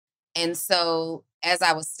And so, as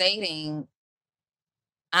I was stating,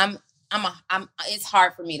 it's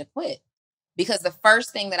hard for me to quit because the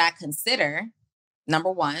first thing that I consider,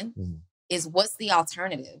 number one, is what's the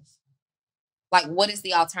alternative? Like, what is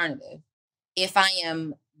the alternative? If I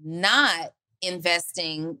am not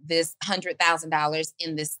investing this $100,000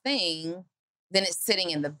 in this thing, then it's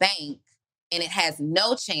sitting in the bank and it has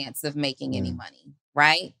no chance of making any money,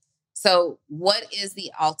 right? So what is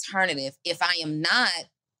the alternative? If I am not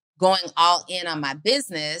going all in on my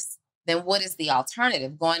business, then what is the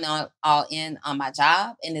alternative? Going on all in on my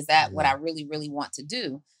job? And is that what I really, really want to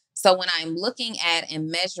do? So when I'm looking at and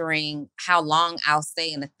measuring how long I'll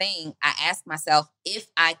stay in a thing, I ask myself, if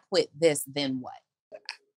I quit this, then what?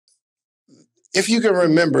 If you can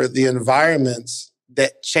remember the environments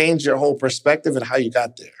that changed your whole perspective and how you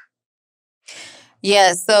got there.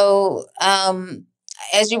 Yeah. So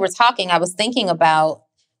as you were talking, I was thinking about,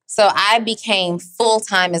 so I became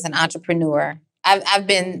full-time as an entrepreneur. I have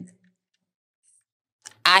been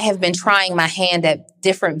trying my hand at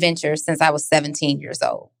different ventures since I was 17 years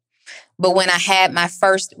old. But when I had my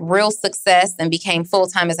first real success and became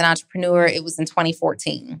full-time as an entrepreneur, it was in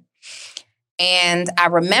 2014. And I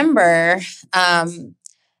remember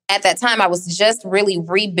at that time, I was just really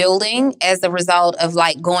rebuilding as a result of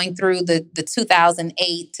like going through the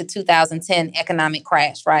 2008 to 2010 economic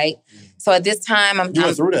crash, right? So at this time, You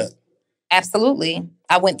went through that? Absolutely.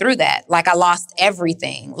 I went through that. Like I lost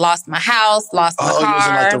everything. Lost my house, lost my car. Oh, you was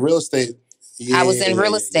in like the real estate. I was in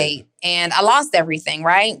real estate and I lost everything,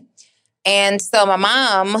 right? And so my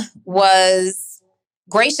mom was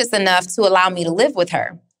gracious enough to allow me to live with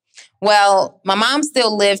her. Well, my mom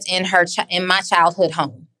still lived in my childhood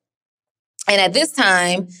home. And at this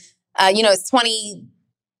time, it's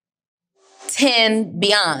 2010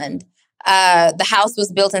 beyond. The house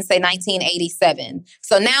was built in, say, 1987.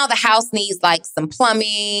 So now the house needs like some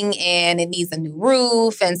plumbing and it needs a new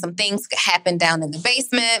roof and some things happen down in the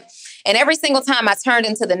basement. And every single time I turned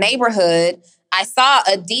into the neighborhood, I saw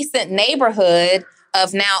a decent neighborhood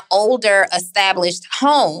of now older established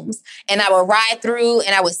homes. And I would ride through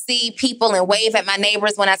and I would see people and wave at my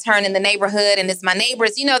neighbors when I turn in the neighborhood. And it's my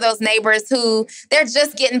neighbors, those neighbors who they're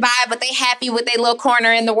just getting by, but they happy with their little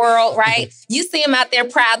corner in the world, right? You see them out there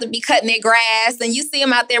proud to be cutting their grass and you see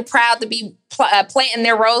them out there proud to be planting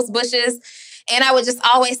their rose bushes. And I would just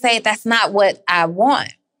always say, that's not what I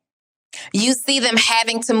want. You see them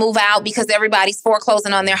having to move out because everybody's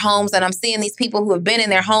foreclosing on their homes. And I'm seeing these people who have been in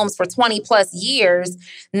their homes for 20 plus years.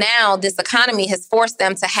 Now this economy has forced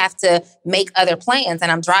them to have to make other plans.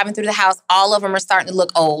 And I'm driving through the house. All of them are starting to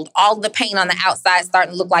look old. All the paint on the outside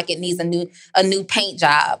starting to look like it needs a new paint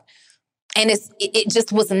job. And it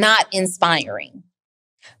just was not inspiring.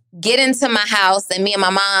 Get into my house and me and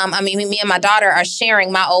my daughter are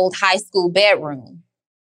sharing my old high school bedroom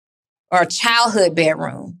or childhood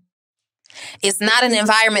bedroom. It's not an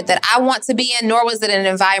environment that I want to be in, nor was it an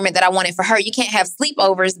environment that I wanted for her. You can't have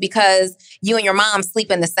sleepovers because you and your mom sleep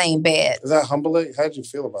in the same bed. Is that humbling? How did you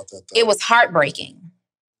feel about that, though? It was heartbreaking.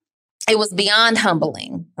 It was beyond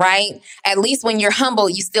humbling, right? At least when you're humble,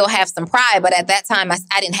 you still have some pride. But at that time,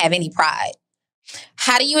 I didn't have any pride.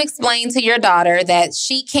 How do you explain to your daughter that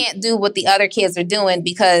she can't do what the other kids are doing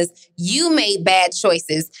because you made bad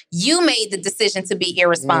choices? You made the decision to be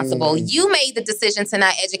irresponsible. You made the decision to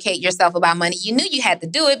not educate yourself about money. You knew you had to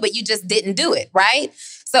do it, but you just didn't do it, right?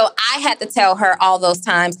 So I had to tell her all those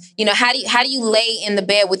times, how do you lay in the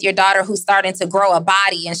bed with your daughter who's starting to grow a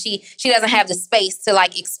body and she doesn't have the space to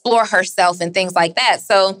like explore herself and things like that.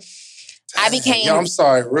 So I became... I'm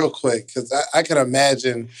sorry, real quick, because I can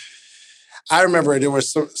imagine... I remember there were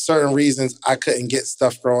certain reasons I couldn't get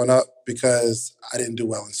stuff growing up because I didn't do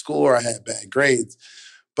well in school or I had bad grades.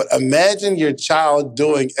 But imagine your child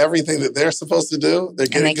doing everything that they're supposed to do. They're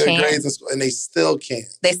getting good grades in school and they still can't.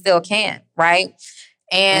 They still can't, right?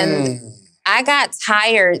 And I got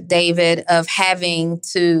tired, David, of having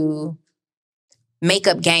to make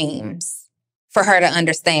up games for her to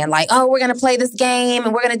understand, like, oh, we're going to play this game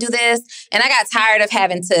and we're going to do this. And I got tired of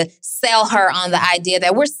having to sell her on the idea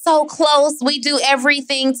that we're so close. We do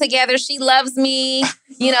everything together. She loves me.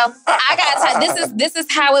 I got tired. This is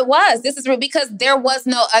how it was. This is because there was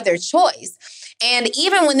no other choice. And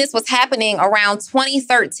even when this was happening around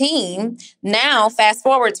 2013, now fast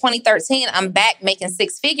forward 2013, I'm back making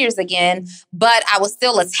six figures again, but I was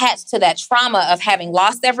still attached to that trauma of having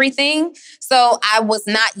lost everything. So I was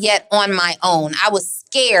not yet on my own. I was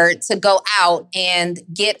scared to go out and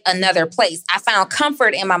get another place. I found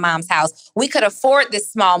comfort in my mom's house. We could afford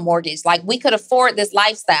this small mortgage. Like we could afford this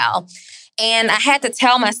lifestyle. And I had to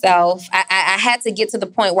tell myself, I had to get to the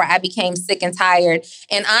point where I became sick and tired.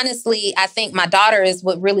 And honestly, I think my daughter is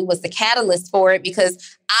what really was the catalyst for it,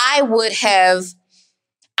 because I would have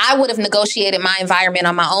negotiated my environment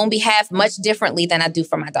on my own behalf much differently than I do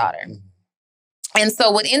for my daughter. And so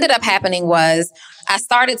what ended up happening was I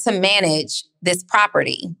started to manage this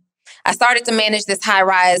property. I started to manage this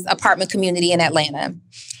high-rise apartment community in Atlanta.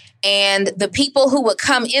 And the people who would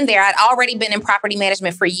come in there, I'd already been in property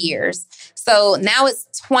management for years. So now it's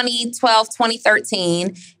 2012,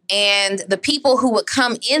 2013. And the people who would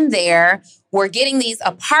come in there were getting these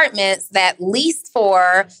apartments that leased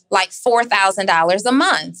for like $4,000 a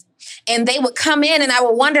month. And they would come in and I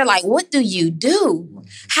would wonder, like, what do you do?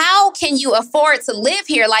 How can you afford to live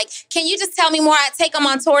here? Like, can you just tell me more? I'd take them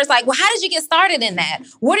on tours. Like, well, how did you get started in that?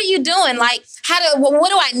 What are you doing? Like, what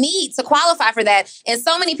do I need to qualify for that? And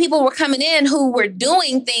so many people were coming in who were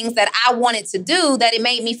doing things that I wanted to do that it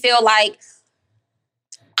made me feel like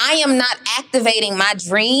I am not activating my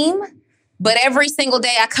dream, but every single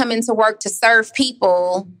day I come into work to serve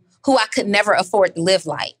people who I could never afford to live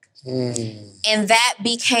like. And that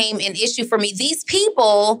became an issue for me. These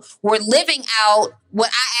people were living out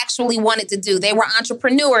what I actually wanted to do. They were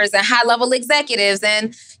entrepreneurs and high-level executives.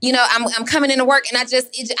 And, you know, I'm coming into work and I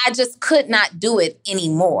just could not do it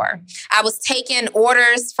anymore. I was taking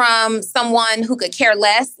orders from someone who could care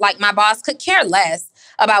less, like my boss could care less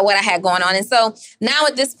about what I had going on. And so now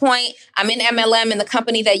at this point, I'm in MLM in the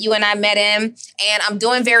company that you and I met in, and I'm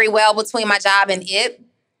doing very well between my job and it.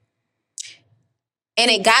 And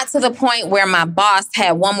it got to the point where my boss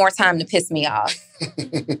had one more time to piss me off.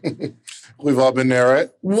 We've all been there, right?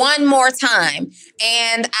 One more time.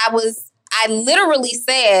 And I literally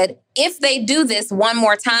said, if they do this one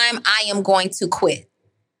more time, I am going to quit.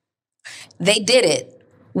 They did it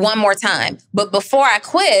one more time. But before I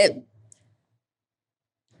quit,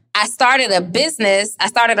 I started a business. I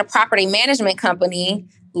started a property management company,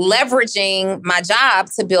 leveraging my job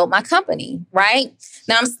to build my company, right?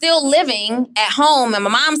 Now, I'm still living at home in my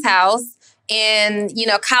mom's house in,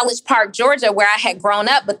 College Park, Georgia, where I had grown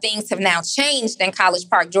up, but things have now changed in College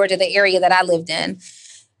Park, Georgia, the area that I lived in.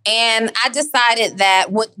 And I decided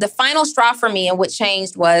that what the final straw for me and what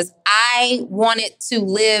changed was I wanted to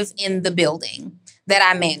live in the building that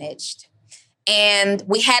I managed. And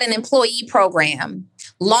we had an employee program.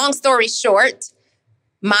 Long story short,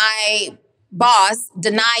 my boss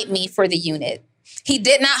denied me for the unit. He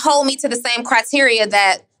did not hold me to the same criteria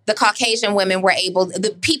that the Caucasian women were able,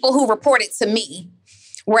 the people who reported to me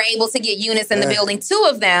were able to get units in the building, 2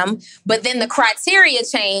 of them. But then the criteria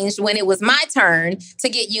changed when it was my turn to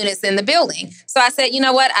get units in the building. So I said, you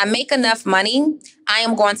know what? I make enough money. I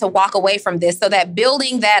am going to walk away from this. So that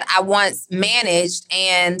building that I once managed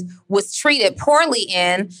and was treated poorly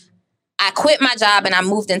in, I quit my job and I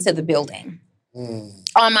moved into the building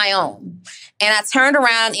on my own. And I turned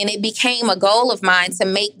around and it became a goal of mine to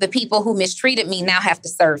make the people who mistreated me now have to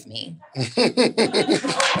serve me.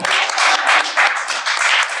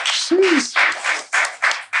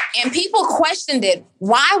 And people questioned it.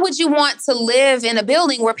 Why would you want to live in a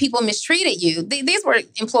building where people mistreated you? These were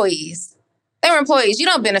employees. They were employees. You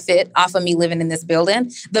don't benefit off of me living in this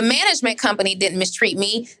building. The management company didn't mistreat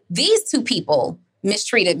me. These 2 people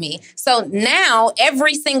mistreated me. So now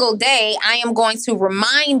every single day I am going to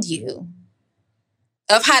remind you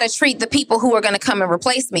of how to treat the people who are going to come and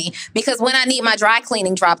replace me. Because when I need my dry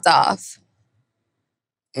cleaning dropped off,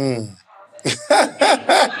 when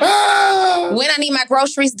I need my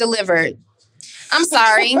groceries delivered, I'm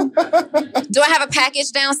sorry. Do I have a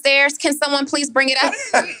package downstairs? Can someone please bring it up?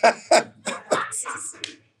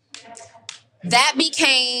 That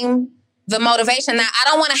became the motivation. Now, I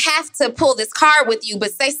don't want to have to pull this card with you,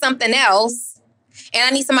 but say something else. And I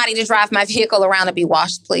need somebody to drive my vehicle around to be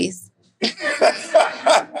washed, please.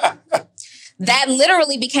 That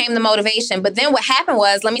literally became the motivation. But then what happened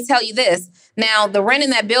was, let me tell you this. Now, the rent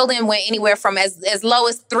in that building went anywhere from as low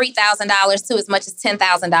as $3,000 to as much as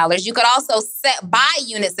 $10,000. You could also buy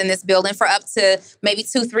units in this building for up to maybe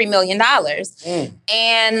 $2-3 million.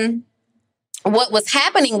 And what was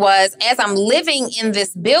happening was, as I'm living in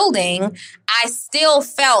this building, I still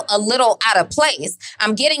felt a little out of place.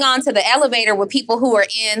 I'm getting onto the elevator with people who are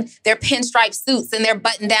in their pinstripe suits and their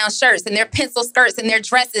button-down shirts and their pencil skirts and their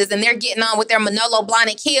dresses, and they're getting on with their Manolo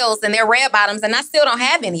Blahnik heels and their red bottoms, and I still don't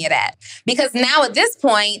have any of that. Because now at this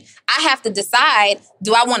point, I have to decide,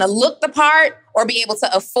 do I want to look the part or be able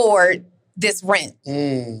to afford this rent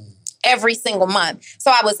every single month?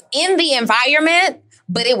 So I was in the environment,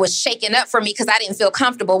 but it was shaken up for me because I didn't feel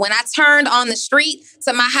comfortable. When I turned on the street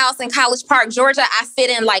to my house in College Park, Georgia, I fit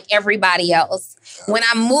in like everybody else. When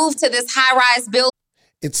I moved to this high-rise building.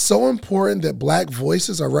 It's so important that Black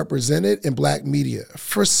voices are represented in Black media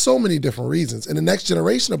for so many different reasons. And the next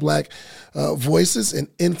generation of Black voices and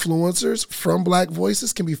influencers from Black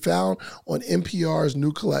voices can be found on NPR's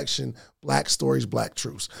new collection, Black Stories, Black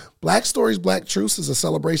Truths. Black Stories, Black Truths is a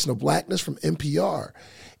celebration of Blackness from NPR.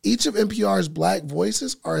 Each of NPR's Black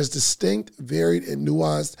voices are as distinct, varied, and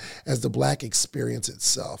nuanced as the Black experience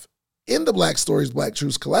itself. In the Black Stories, Black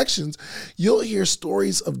Truths collections, you'll hear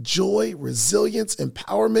stories of joy, resilience,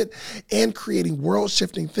 empowerment, and creating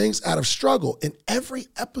world-shifting things out of struggle. And every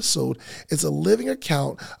episode is a living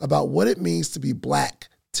account about what it means to be Black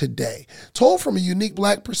today, told from a unique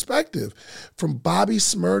Black perspective. From Bobby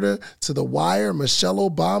Shmurda to The Wire, Michelle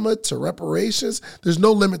Obama to reparations, there's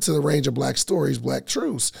no limit to the range of Black stories, Black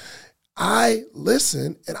truths. I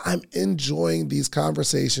listen and I'm enjoying these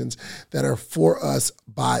conversations that are for us,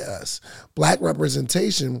 by us. Black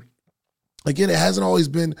representation, again, it hasn't always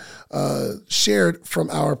been shared from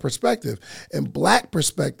our perspective. And Black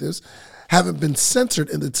perspectives haven't been centered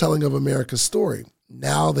in the telling of America's story.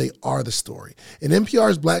 Now they are the story. In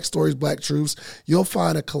NPR's Black Stories, Black Truths, you'll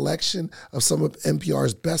find a collection of some of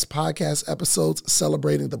NPR's best podcast episodes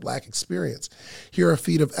celebrating the Black experience. Here are a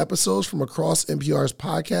feed of episodes from across NPR's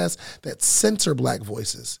podcasts that center Black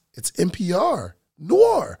voices. It's NPR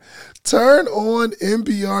Noir. Turn on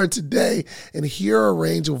NPR today and hear a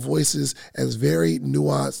range of voices as varied,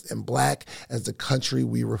 nuanced, and Black as the country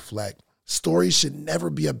we reflect. Stories should never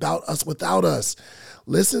be about us without us.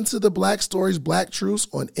 Listen to the Black Stories, Black Truths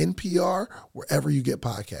on NPR, wherever you get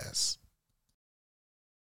podcasts.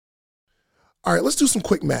 All right, let's do some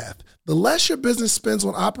quick math. The less your business spends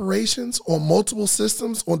on operations, on multiple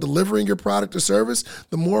systems, on delivering your product or service,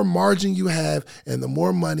 the more margin you have and the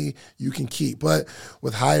more money you can keep. But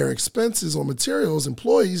with higher expenses on materials,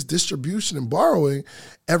 employees, distribution, and borrowing,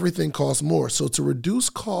 everything costs more. So to reduce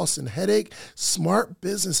costs and headache, smart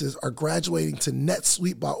businesses are graduating to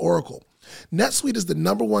NetSuite by Oracle. NetSuite is the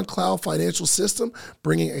 #1 cloud financial system,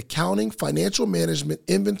 bringing accounting, financial management,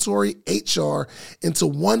 inventory, HR into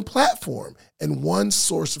one platform and one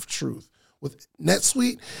source of truth. With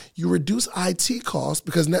NetSuite, you reduce IT costs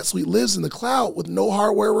because NetSuite lives in the cloud with no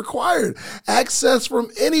hardware required. Access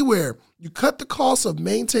from anywhere. You cut the cost of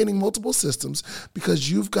maintaining multiple systems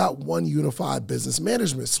because you've got one unified business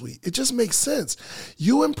management suite. It just makes sense.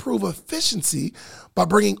 You improve efficiency by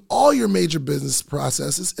bringing all your major business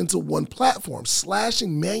processes into one platform,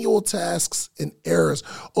 slashing manual tasks and errors.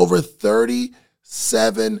 Over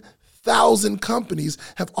 37,000 companies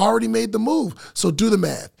have already made the move. So do the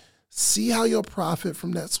math. See how you'll profit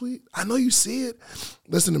from NetSuite? I know you see it.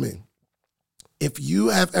 Listen to me. If you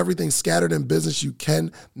have everything scattered in business, you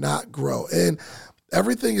cannot grow. And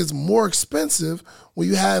everything is more expensive when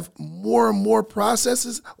you have more and more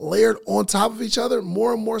processes layered on top of each other,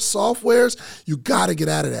 more and more softwares. You got to get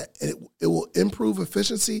out of that. And it will improve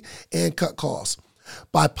efficiency and cut costs.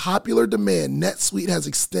 By popular demand, NetSuite has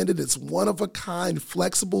extended its one-of-a-kind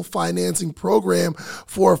flexible financing program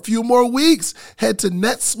for a few more weeks. Head to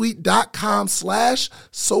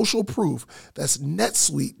netsuite.com/socialproof. That's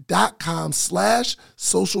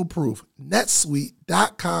netsuite.com/socialproof.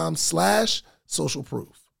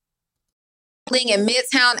 netsuite.com/socialproof. In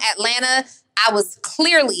Midtown Atlanta, I was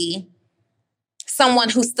clearly someone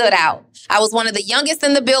who stood out. I was one of the youngest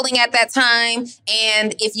in the building at that time.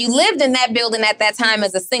 And if you lived in that building at that time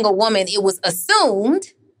as a single woman, it was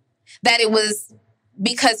assumed that it was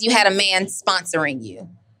because you had a man sponsoring you.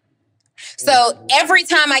 So every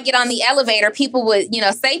time I get on the elevator, people would,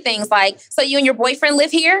 say things like, so you and your boyfriend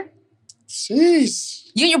live here? Jeez.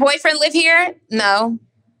 You and your boyfriend live here? No.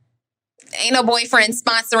 Ain't no boyfriend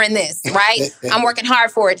sponsoring this, right? I'm working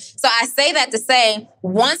hard for it. So I say that to say,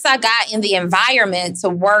 once I got in the environment to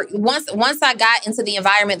work, once I got into the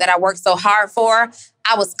environment that I worked so hard for,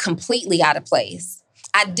 I was completely out of place.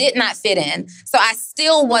 I did not fit in. So I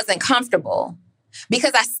still wasn't comfortable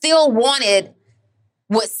because I still wanted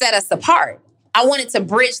what set us apart. I wanted to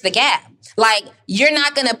bridge the gap. Like, you're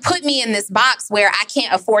not going to put me in this box where I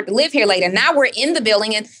can't afford to live here later. Now we're in the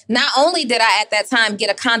building. And not only did I at that time get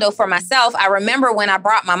a condo for myself, I remember when I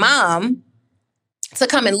brought my mom to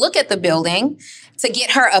come and look at the building to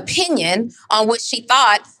get her opinion on what she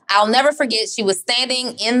thought. I'll never forget, she was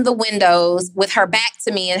standing in the windows with her back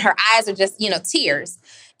to me and her eyes are just, tears.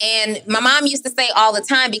 And my mom used to say all the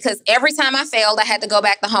time, because every time I failed, I had to go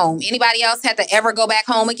back to home. Anybody else had to ever go back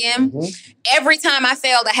home again? Mm-hmm. Every time I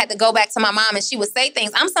failed, I had to go back to my mom. And she would say things.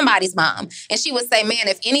 I'm somebody's mom. And she would say, man,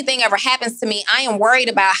 if anything ever happens to me, I am worried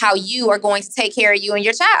about how you are going to take care of you and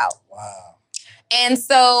your child. Wow. And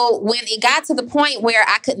so when it got to the point where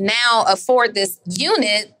I could now afford this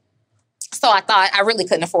unit, So I thought I really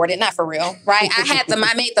couldn't afford it. Not for real, right?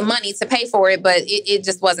 I made the money to pay for it, but it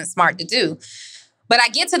just wasn't smart to do. But I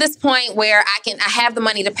get to this point where I have the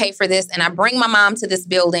money to pay for this, and I bring my mom to this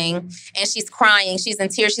building, and she's crying. She's in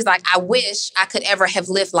tears. She's like, I wish I could ever have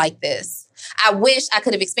lived like this. I wish I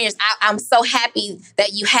could have experienced. I'm so happy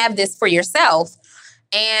that you have this for yourself.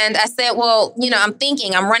 And I said, well,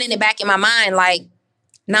 I'm running it back in my mind. Like,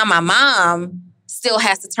 now my mom still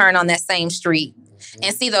has to turn on that same street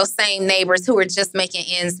and see those same neighbors who are just making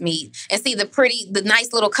ends meet, and see the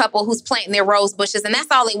nice little couple who's planting their rose bushes. And that's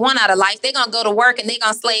all they want out of life. They're going to go to work and they're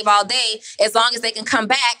going to slave all day as long as they can come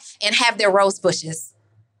back and have their rose bushes.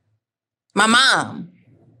 My mom,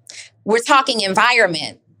 we're talking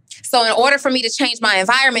environment. So in order for me to change my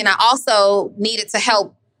environment, I also needed to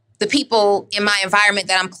help the people in my environment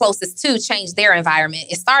that I'm closest to change their environment.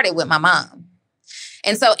 It started with my mom.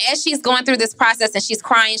 And so as she's going through this process and she's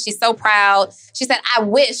crying, she's so proud. She said, I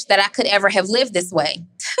wish that I could ever have lived this way.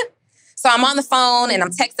 So I'm on the phone and I'm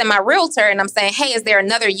texting my realtor and I'm saying, hey, is there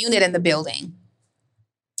another unit in the building?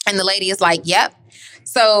 And the lady is like, yep.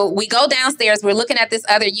 So we go downstairs. We're looking at this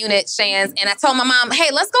other unit, Shands. And I told my mom, hey,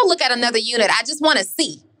 let's go look at another unit. I just want to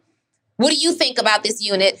see. What do you think about this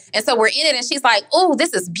unit? And so we're in it and she's like, oh,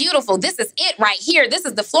 this is beautiful. This is it right here. This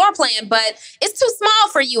is the floor plan, but it's too small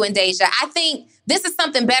for you and Deja. I think this is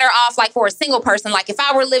something better off like for a single person. Like if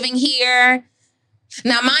I were living here.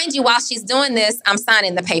 Now, mind you, while she's doing this, I'm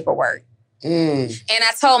signing the paperwork. And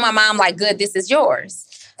I told my mom, like, good, this is yours.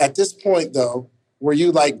 At this point, though, were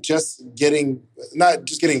you like not just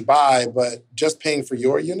getting by, but just paying for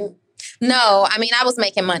your unit? No, I mean, I was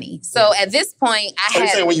making money. So at this point, You're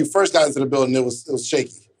saying when you first got into the building, it was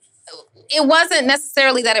shaky? It wasn't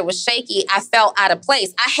necessarily that it was shaky. I felt out of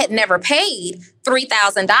place. I had never paid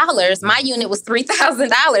 $3,000. My unit was $3,000.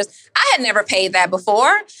 I had never paid that before.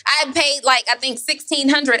 I had paid I think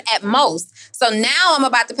 $1,600 at most. So now I'm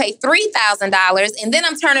about to pay $3,000. And then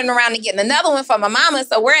I'm turning around and getting another one for my mama.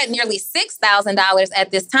 So we're at nearly $6,000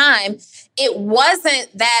 at this time. It wasn't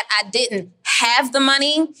that I didn't have the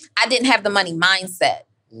money. I didn't have the money mindset.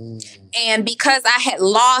 And because I had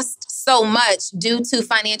lost so much due to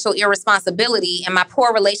financial irresponsibility and my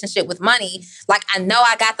poor relationship with money, I know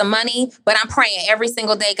I got the money, but I'm praying every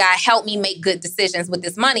single day, God, help me make good decisions with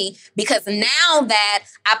this money. Because now that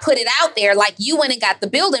I put it out there, like you went and got the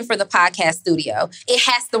building for the podcast studio, it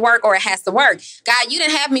has to work or it has to work. God, you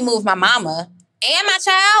didn't have me move my mama and my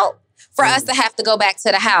child for us to have to go back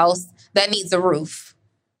to the house that needs a roof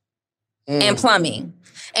and plumbing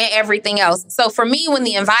and everything else. So for me, when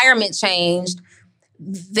the environment changed,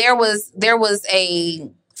 there was a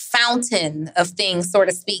fountain of things, so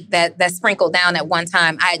to speak, that sprinkled down at one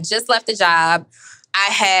time. I had just left a job. I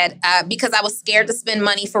had, because I was scared to spend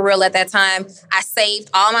money for real at that time, I saved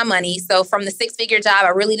all my money. So from the 6-figure job, I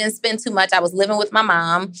really didn't spend too much. I was living with my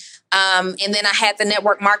mom. And then I had the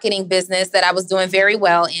network marketing business that I was doing very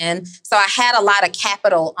well in. So I had a lot of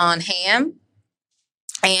capital on hand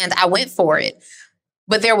and I went for it.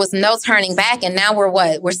 But there was no turning back. And now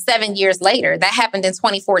we're 7 years later. That happened in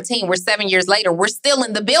 2014. We're 7 years later. We're still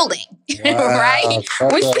in the building, right?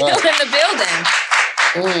 We're still in the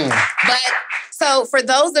building. But so for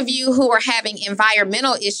those of you who are having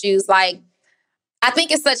environmental issues, I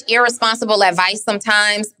think it's such irresponsible advice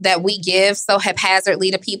sometimes that we give so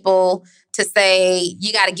haphazardly to people to say,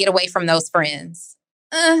 you got to get away from those friends.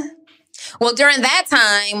 Well, during that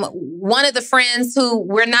time, one of the friends who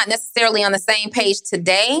we're not necessarily on the same page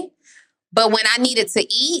today, but when I needed to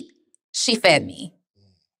eat, she fed me,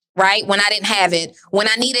 right? When I didn't have it. When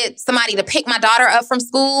I needed somebody to pick my daughter up from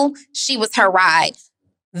school, she was her ride.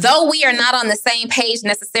 Though we are not on the same page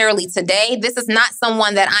necessarily today, this is not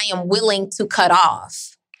someone that I am willing to cut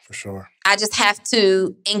off. For sure. I just have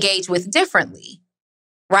to engage with differently,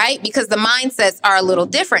 right? Because the mindsets are a little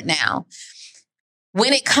different now.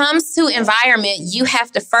 When it comes to environment, you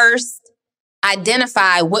have to first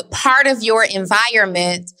identify what part of your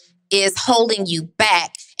environment is holding you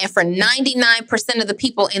back. And for 99% of the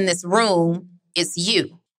people in this room, it's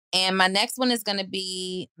you. And my next one is going to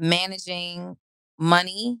be managing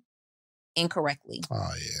money incorrectly.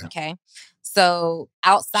 Oh, yeah. Okay. So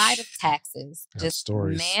outside of taxes, just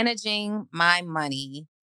managing my money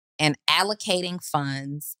and allocating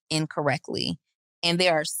funds incorrectly. And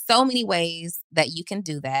there are so many ways that you can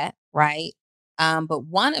do that, right? But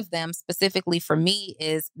one of them specifically for me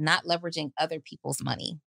is not leveraging other people's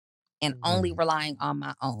money and only relying on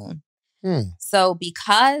my own. So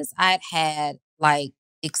because I'd had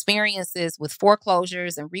experiences with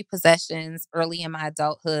foreclosures and repossessions early in my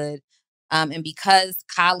adulthood, and because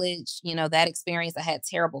college, that experience, I had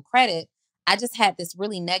terrible credit, I just had this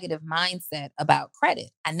really negative mindset about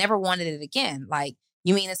credit. I never wanted it again. Like,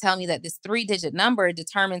 you mean to tell me that this 3-digit number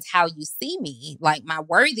determines how you see me, like my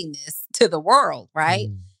worthiness to the world, right?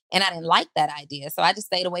 Mm. And I didn't like that idea. So I just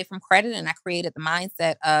stayed away from credit and I created the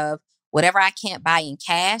mindset of whatever I can't buy in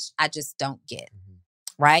cash, I just don't get.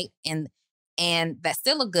 Right. And that's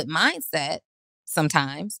still a good mindset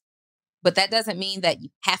sometimes, but that doesn't mean that you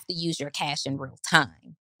have to use your cash in real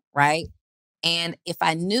time. Right. And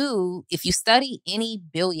if you study any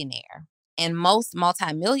billionaire and most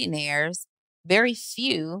multimillionaires, very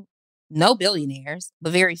few, no billionaires,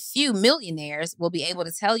 but very few millionaires will be able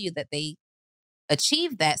to tell you that they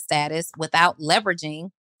achieved that status without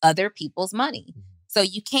leveraging other people's money. So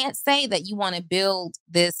you can't say that you want to build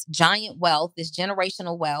this giant wealth, this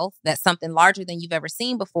generational wealth, that's something larger than you've ever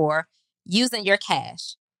seen before, using your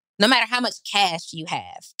cash. No matter how much cash you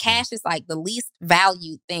have. Cash is like the least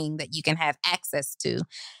valued thing that you can have access to.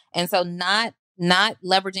 And so not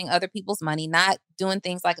leveraging other people's money, not doing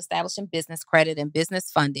things like establishing business credit and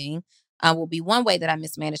business funding will be one way that I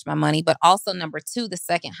mismanaged my money. But also number 2, the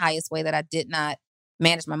second highest way that I did not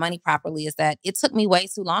manage my money properly is that it took me way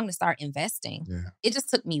too long to start investing. Yeah. It just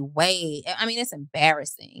took me it's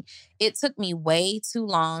embarrassing. It took me way too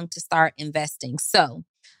long to start investing. So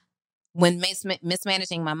when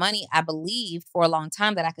mismanaging my money, I believed for a long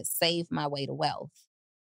time that I could save my way to wealth.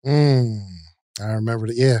 I remember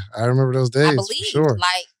I remember those days. I believed, for sure.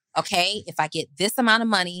 like, okay, if I get this amount of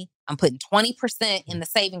money, I'm putting 20% in the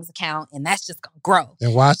savings account, and that's just gonna grow.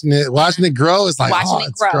 And watching it grow is like,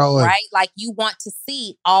 it's grow, growing. Right? Like you want to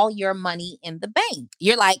see all your money in the bank.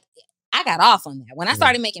 You're like, I got off on that. When I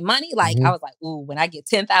started making money, like I was like, ooh, when I get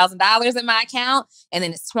 $10,000 in my account and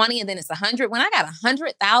then it's 20 and then it's 100. When I got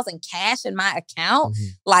 100,000 cash in my account,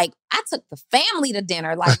 like I took the family to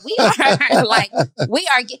dinner. Like we are,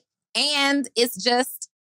 and it's just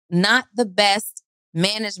not the best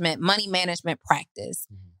money management practice.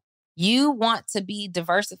 You want to be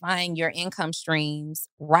diversifying your income streams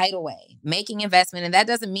right away, making investment. And that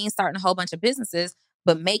doesn't mean starting a whole bunch of businesses,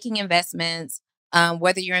 but making investments.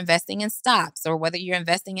 Whether you're investing in stocks or whether you're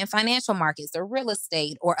investing in financial markets or real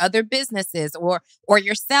estate or other businesses or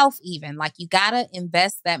yourself even, like you got to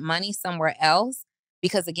invest that money somewhere else.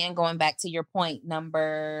 Because again, going back to your point,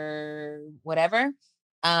 number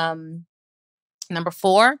 4,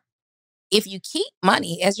 if you keep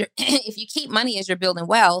money as you're building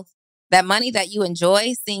wealth, that money that you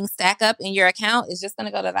enjoy seeing stack up in your account is just going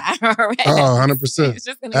to go to the IRS. Oh, 100%. It's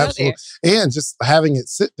just going to go there. And just having it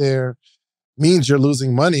sit there means you're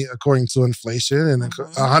losing money according to inflation. And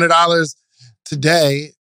 $100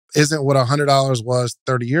 today isn't what $100 was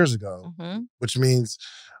 30 years ago, which means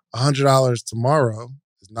 $100 tomorrow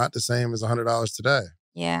is not the same as $100 today.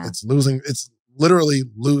 Yeah. It's literally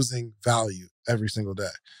losing value every single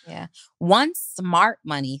day. Yeah. One smart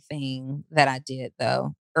money thing that I did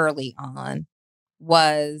though early on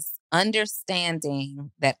was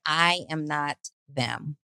understanding that I am not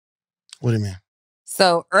them. What do you mean?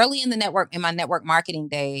 So early in my network marketing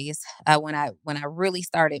days, when I really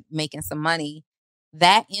started making some money,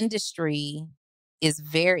 that industry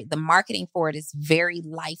the marketing for it is very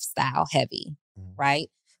lifestyle heavy, right?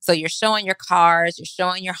 So you're showing your cars, you're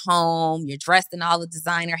showing your home, you're dressed in all the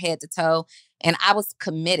designer head to toe. And I was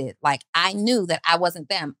committed. Like I knew that I wasn't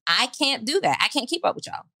them. I can't do that. I can't keep up with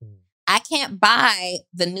y'all. I can't buy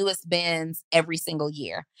the newest Benz every single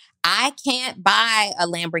year. I can't buy a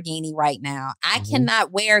Lamborghini right now. I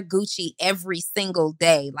cannot wear Gucci every single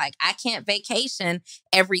day. Like I can't vacation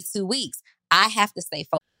every 2 weeks. I have to stay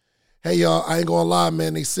focused. Hey, y'all, I ain't gonna lie,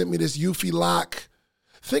 man. They sent me this Eufy lock.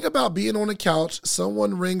 Think about being on the couch.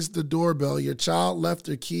 Someone rings the doorbell. Your child left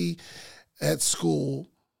their key at school,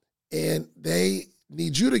 and they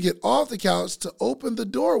need you to get off the couch to open the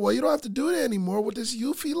door. Well, you don't have to do it anymore with this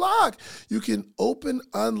Eufy lock. You can open,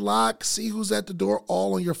 unlock, see who's at the door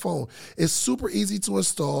all on your phone. It's super easy to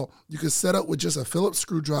install. You can set up with just a Phillips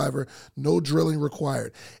screwdriver, no drilling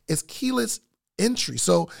required. It's keyless entry.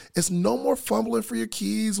 So it's no more fumbling for your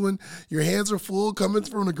keys when your hands are full coming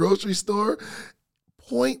from the grocery store.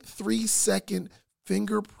 0.3 second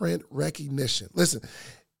fingerprint recognition. Listen,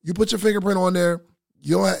 you put your fingerprint on there.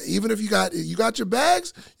 You don't have, even if you got your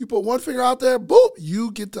bags, you put one finger out there, boop,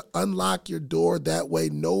 you get to unlock your door that way.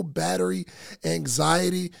 No battery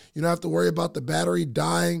anxiety. You don't have to worry about the battery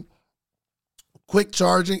dying. Quick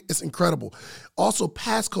charging, it's incredible. Also,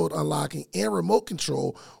 passcode unlocking and remote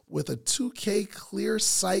control with a 2K clear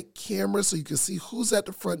sight camera so you can see who's at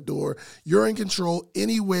the front door. You're in control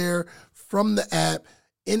anywhere from the app.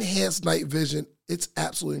 Enhanced night vision. It's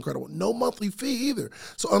absolutely incredible. No monthly fee either.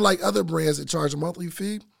 So unlike other brands that charge a monthly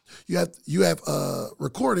fee, You have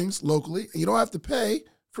recordings locally, and you don't have to pay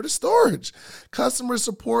for the storage. Customer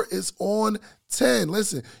support is on 10.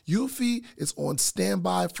 Listen, Eufy is on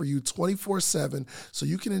standby for you 24/7, so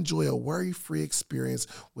you can enjoy a worry-free experience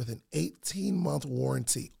with an 18-month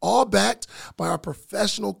warranty, all backed by our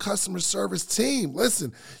professional customer service team.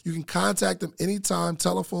 Listen, you can contact them anytime,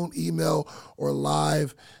 telephone, email, or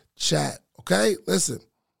live chat. Okay? Listen,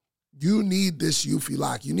 you need this Eufy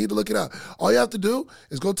lock. You need to look it up. All you have to do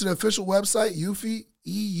is go to the official website, Eufy,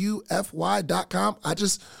 EUFY.com. I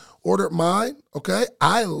just ordered mine, okay?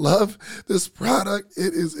 I love this product.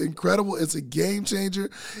 It is incredible. It's a game changer.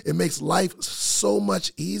 It makes life so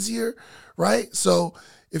much easier, right? So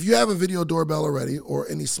if you have a video doorbell already or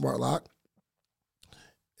any smart lock,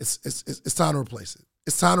 it's time to replace it.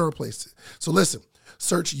 It's time to replace it. So listen,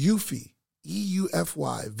 search Eufy,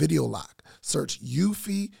 EUFY, video lock. Search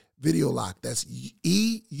Eufy Video Lock. That's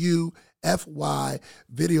EUFY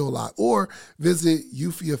Video Lock. Or visit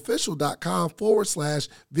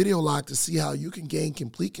eufyofficial.com/video lock to see how you can gain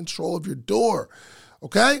complete control of your door.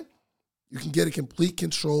 Okay? You can get a complete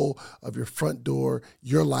control of your front door,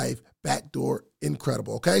 your life, back door.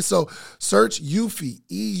 Incredible. Okay? So search Eufy,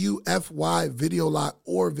 EUFY Video Lock,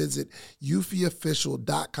 or visit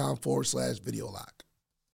eufyofficial.com/video lock.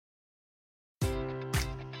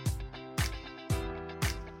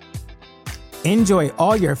 Enjoy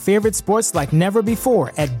all your favorite sports like never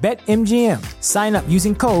before at BetMGM. Sign up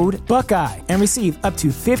using code Buckeye and receive up to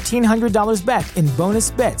 $1,500 back in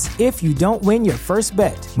bonus bets if you don't win your first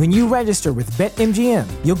bet. When you register with BetMGM,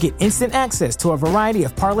 you'll get instant access to a variety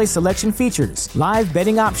of parlay selection features, live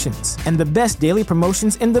betting options, and the best daily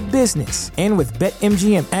promotions in the business. And with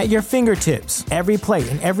BetMGM at your fingertips, every play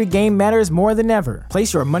and every game matters more than ever.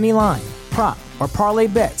 Place your money line, prop, or parlay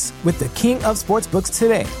bets with the king of sportsbooks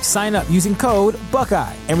today. Sign up using code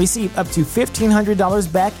Buckeye and receive up to $1,500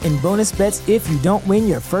 back in bonus bets if you don't win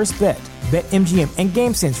your first bet. BetMGM and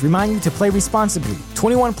GameSense remind you to play responsibly.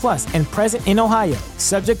 21 plus and present in Ohio,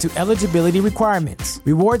 subject to eligibility requirements.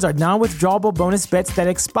 Rewards are non-withdrawable bonus bets that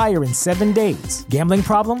expire in 7 days. Gambling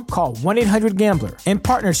problem? Call 1-800-GAMBLER. In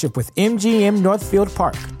partnership with MGM Northfield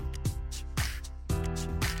Park.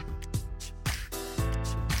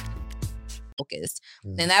 Focused.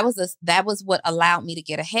 And that was what allowed me to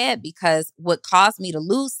get ahead, because what caused me to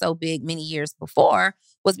lose so big many years before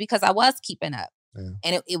was because I was keeping up. Yeah.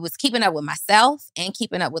 And it was keeping up with myself and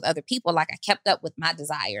keeping up with other people. Like, I kept up with my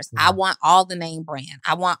desires. Mm-hmm. I want all the name brand.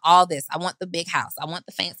 I want all this. I want the big house. I want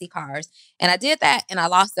the fancy cars. And I did that, and I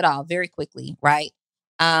lost it all very quickly, right?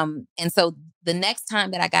 And so the next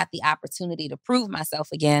time that I got the opportunity to prove myself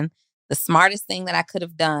again, the smartest thing that I could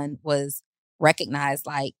have done was recognize,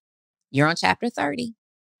 like, you're on chapter 30.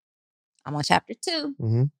 I'm on chapter 2.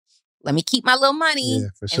 Mm-hmm. Let me keep my little money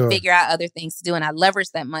and figure out other things to do. And I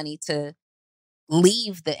leveraged that money to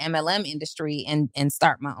leave the MLM industry and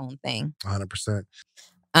start my own thing. 100%.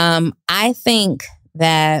 I think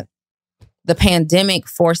that the pandemic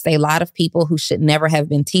forced a lot of people who should never have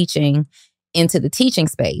been teaching into the teaching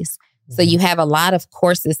space. Mm-hmm. So you have a lot of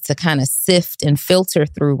courses to kind of sift and filter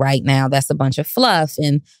through right now. That's a bunch of fluff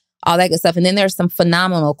and all that good stuff. And then there's some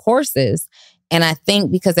phenomenal courses. And I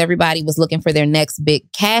think because everybody was looking for their next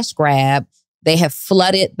big cash grab, they have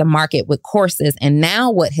flooded the market with courses. And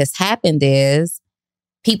now what has happened is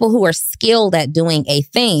people who are skilled at doing a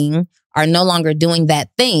thing are no longer doing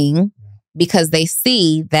that thing because they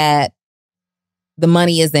see that the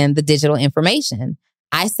money is in the digital information.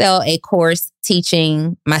 I sell a course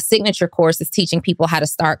my signature course is teaching people how to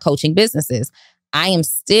start coaching businesses. I am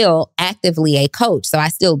still actively a coach, so I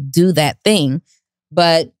still do that thing.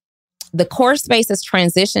 But the course space has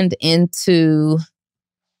transitioned in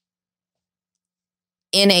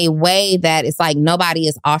a way that it's like nobody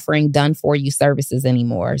is offering done-for-you services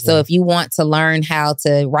anymore. Yeah. So if you want to learn how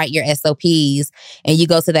to write your SOPs and you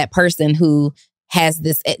go to that person who has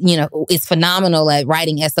this, is phenomenal at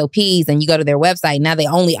writing SOPs, and you go to their website, now they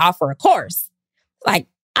only offer a course. Like,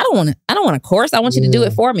 I don't want a course. I want you to do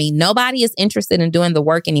it for me. Nobody is interested in doing the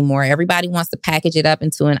work anymore. Everybody wants to package it up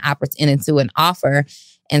into an offer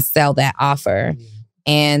and sell that offer.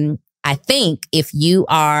 And I think if you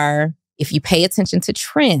pay attention to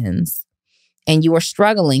trends and you are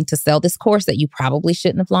struggling to sell this course that you probably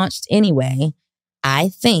shouldn't have launched anyway, I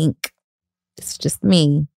think, it's just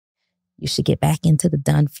me, you should get back into the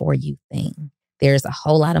done for you thing. There's a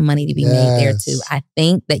whole lot of money to be made there too. I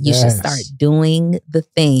think that you should start doing the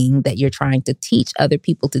thing that you're trying to teach other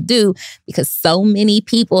people to do, because so many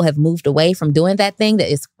people have moved away from doing that thing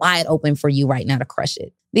that it's wide open for you right now to crush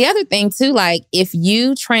it. The other thing too, like, if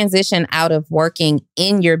you transition out of working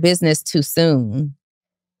in your business too soon,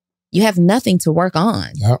 you have nothing to work on,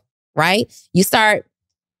 right?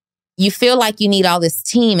 You feel like you need all this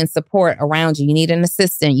team and support around you. You need an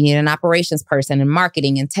assistant, you need an operations person and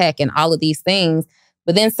marketing and tech and all of these things.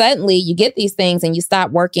 But then suddenly you get these things and you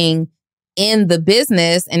stop working in the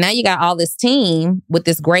business. And now you got all this team with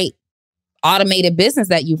this great automated business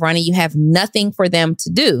that you've run and you have nothing for them to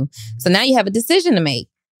do. So now you have a decision to make.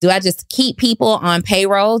 Do I just keep people on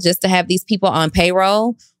payroll just to have these people on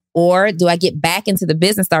payroll? Or do I get back into the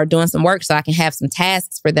business, start doing some work so I can have some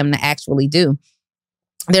tasks for them to actually do?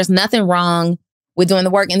 There's nothing wrong with doing the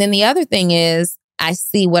work. And then the other thing is,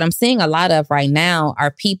 what I'm seeing a lot of right now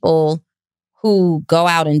are people who go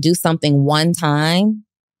out and do something one time,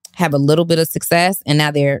 have a little bit of success, and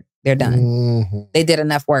now they're done. Mm-hmm. They did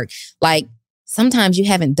enough work. Like sometimes you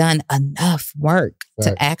haven't done enough work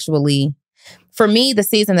to actually. For me, the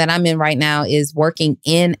season that I'm in right now is working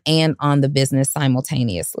in and on the business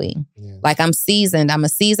simultaneously. Yeah. Like I'm seasoned. I'm a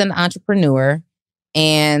seasoned entrepreneur,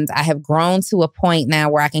 and I have grown to a point now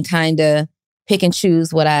where I can kind of pick and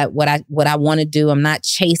choose what I want to do. I'm not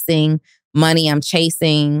chasing money. I'm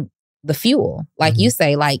chasing the fuel. Like you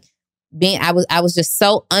say, like I was just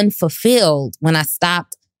so unfulfilled when I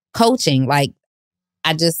stopped coaching. Like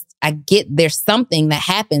I get there's something that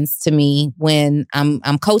happens to me when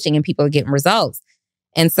I'm coaching and people are getting results.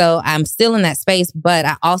 And so I'm still in that space, but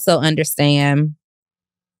I also understand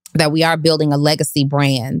that we are building a legacy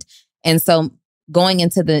brand. And so going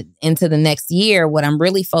into the next year, what I'm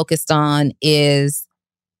really focused on is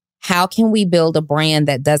how can we build a brand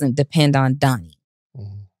that doesn't depend on Donnie?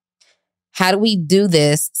 Mm-hmm. How do we do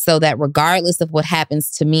this so that regardless of what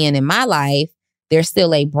happens to me and in my life, there's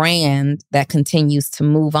still a brand that continues to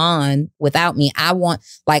move on without me?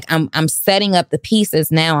 I'm setting up the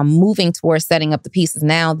pieces now. I'm moving towards setting up the pieces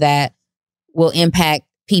now that will impact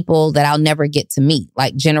people that I'll never get to meet,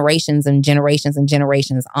 like generations and generations and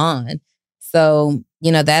generations on. So,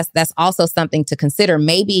 that's also something to consider.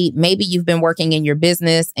 Maybe you've been working in your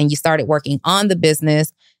business and you started working on the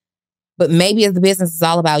business, but maybe the business is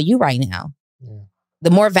all about you right now. Yeah. The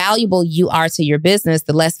more valuable you are to your business,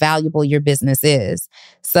 the less valuable your business is.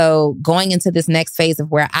 So going into this next phase of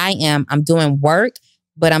where I am, I'm doing work,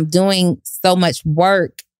 but I'm doing so much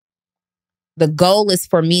work. The goal is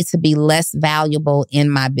for me to be less valuable in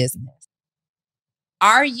my business.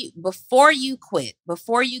 Before you quit,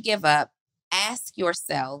 before you give up, ask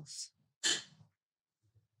yourself,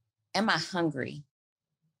 am I hungry?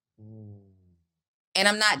 And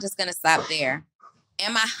I'm not just going to stop there.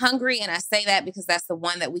 Am I hungry? And I say that because that's the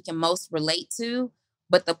one that we can most relate to.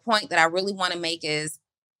 But the point that I really want to make is,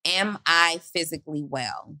 am I physically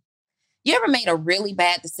well? You ever made a really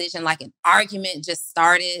bad decision, like an argument just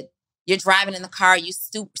started? You're driving in the car, you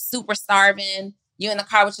super starving. You're in the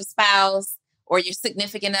car with your spouse or your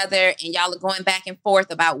significant other, and y'all are going back and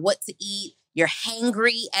forth about what to eat. You're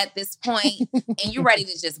hangry at this point, and you're ready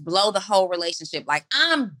to just blow the whole relationship. Like,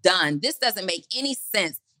 I'm done. This doesn't make any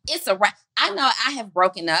sense. It's a wrap. I know I have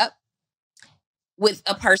broken up with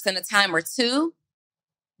a person a time or two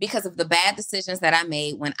because of the bad decisions that I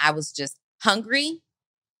made when I was just hungry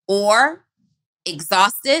or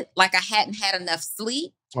exhausted, like I hadn't had enough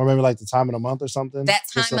sleep. Or maybe like the time of the month or something. That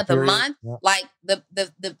time of the month. Yeah. Like the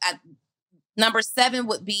number 7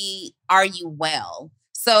 would be, are you well?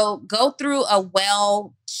 So go through a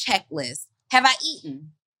well checklist. Have I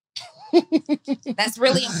eaten? That's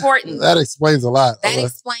really important. That explains a lot. That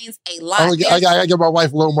explains a lot. I gotta give my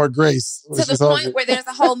wife a little more grace. To the point where there's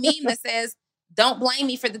a whole meme that says, don't blame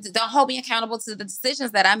me don't hold me accountable to the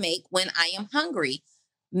decisions that I make when I am hungry.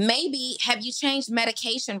 Maybe, have you changed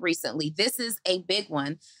medication recently? This is a big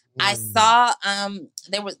one. I saw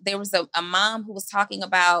there was a mom who was talking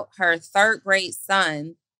about her 3rd grade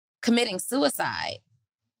son committing suicide.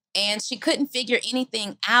 And she couldn't figure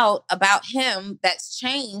anything out about him that's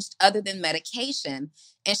changed other than medication.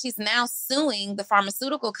 And she's now suing the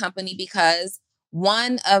pharmaceutical company because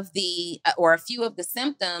one of the, or a few of the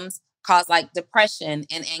symptoms cause like depression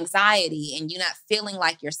and anxiety, and you're not feeling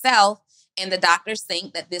like yourself. And the doctors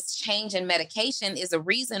think that this change in medication is a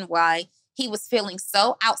reason why he was feeling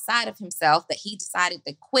so outside of himself that he decided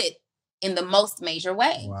to quit in the most major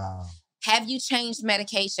way. Wow. Have you changed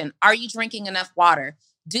medication? Are you drinking enough water?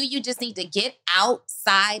 Do you just need to get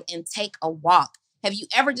outside and take a walk? Have you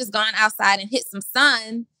ever just gone outside and hit some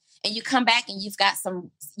sun and you come back and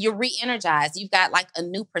you're re-energized. You've got like a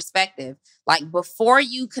new perspective. Like before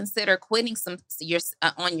you consider quitting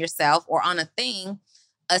on yourself or on a thing,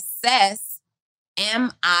 assess,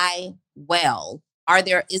 am I well?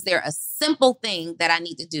 Is there a simple thing that I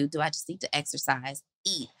need to do? Do I just need to exercise,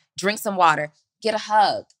 eat, drink some water, get a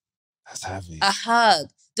hug? That's heavy. A hug.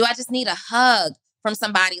 Do I just need a hug? from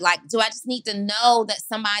somebody. Like, do I just need to know that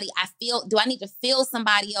do I need to feel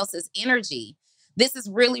somebody else's energy? This is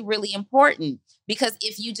really, really important, because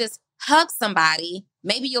if you just hug somebody,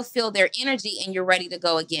 maybe you'll feel their energy and you're ready to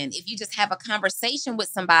go again. If you just have a conversation with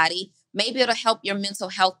somebody, maybe it'll help your mental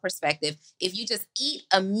health perspective. If you just eat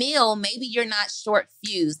a meal, maybe you're not short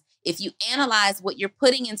fused. If you analyze what you're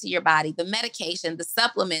putting into your body, the medication, the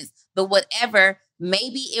supplements, the whatever,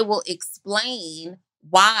 maybe it will explain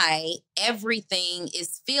why everything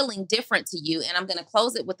is feeling different to you. And I'm going to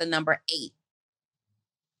close it with the number 8.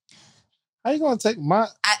 How you going to take my...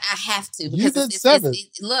 I have to. You did 7.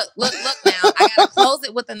 Look now. I got to close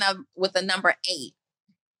it with the number 8.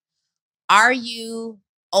 Are you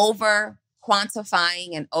over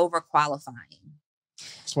quantifying and over qualifying?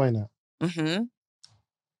 Explain that. Mm-hmm.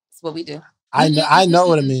 That's what we do. I know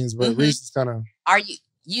what it means, but Reese is kind of...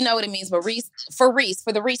 You know what it means, but for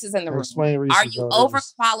the Reese's in the room. Explain Reese. Are you over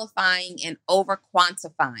qualifying and over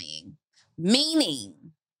quantifying? Meaning,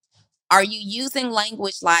 are you using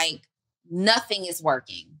language like, nothing is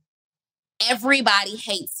working, everybody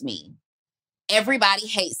hates me, everybody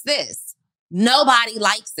hates this, nobody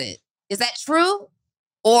likes it? Is that true?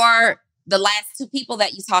 Or the last 2 people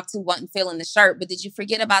that you talked to wasn't feeling the shirt, but did you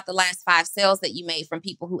forget about the last 5 sales that you made from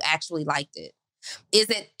people who actually liked it? Is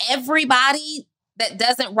it everybody that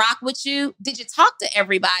doesn't rock with you? Did you talk to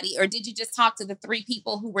everybody, or did you just talk to the 3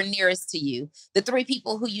 people who were nearest to you, the 3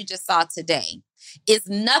 people who you just saw today? Is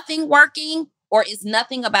nothing working, or is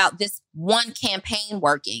nothing about this one campaign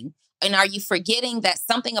working? And are you forgetting that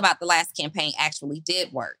something about the last campaign actually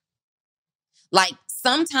did work? Like,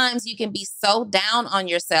 sometimes you can be so down on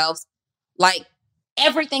yourselves, like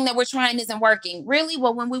everything that we're trying isn't working. Really?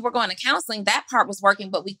 Well, when we were going to counseling, that part was working,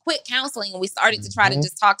 but we quit counseling and we started to try to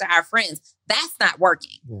just talk to our friends. That's not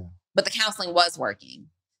working. Yeah. But the counseling was working.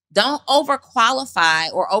 Don't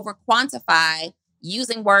overqualify or overquantify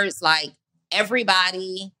using words like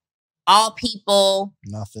everybody, all people,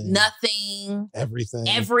 nothing,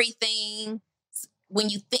 everything. When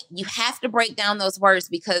you think, you have to break down those words,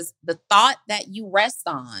 because the thought that you rest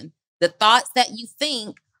on, the thoughts that you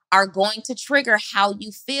think, are going to trigger how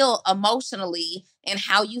you feel emotionally, and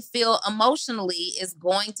how you feel emotionally is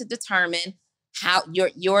going to determine how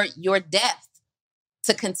your depth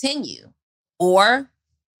to continue or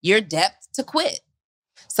your depth to quit.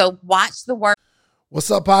 So watch the word. What's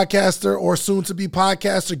up, podcaster or soon-to-be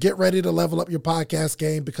podcaster? Get ready to level up your podcast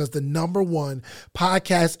game, because the #1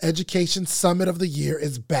 podcast education summit of the year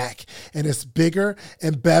is back, and it's bigger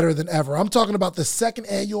and better than ever. I'm talking about the 2nd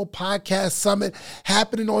annual podcast summit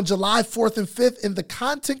happening on July 4th and 5th in the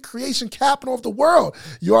content creation capital of the world.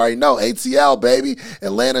 You already know, ATL, baby.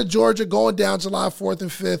 Atlanta, Georgia, going down July 4th and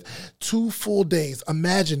 5th, 2 full days.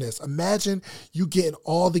 Imagine this. Imagine you getting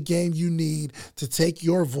all the game you need to take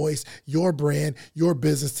your voice, your brand, your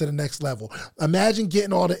business to the next level. Imagine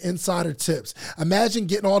getting all the insider tips. Imagine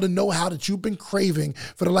getting all the know-how that you've been craving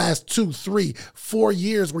for the last 2, 3, 4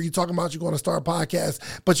 years, where you're talking about you're going to start a podcast,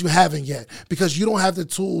 but you haven't yet, because you don't have the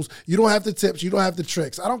tools, you don't have the tips, you don't have the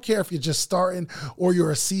tricks. I don't care if you're just starting or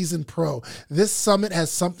you're a seasoned pro. This summit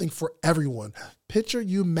has something for everyone. Picture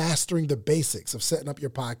you mastering the basics of setting up your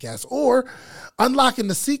podcast, or unlocking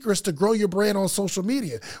the secrets to grow your brand on social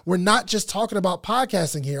media. We're not just talking about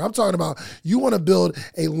podcasting here. I'm talking about you want to build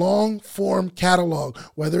a long form catalog,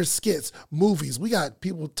 whether it's skits, movies. We got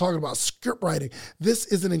people talking about script writing. This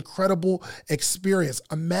is an incredible experience.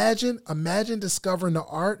 Imagine discovering the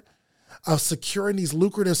art of securing these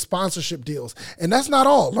lucrative sponsorship deals. And that's not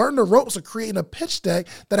all. Learn the ropes of creating a pitch deck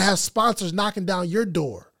that has sponsors knocking down your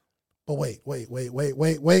door. But wait.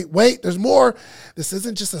 There's more. This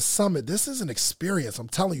isn't just a summit. This is an experience. I'm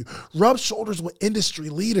telling you. Rub shoulders with industry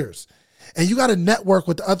leaders. And you got to network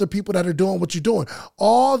with the other people that are doing what you're doing.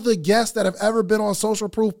 All the guests that have ever been on Social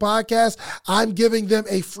Proof Podcast, I'm giving them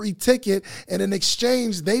a free ticket. And in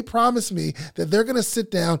exchange, they promise me that they're going to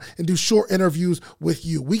sit down and do short interviews with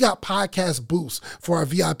you. We got podcast booths for our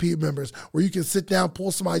VIP members, where you can sit down,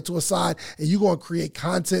 pull somebody to a side, and you're going to create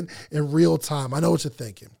content in real time. I know what you're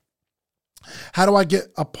thinking. How do I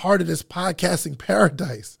get a part of this podcasting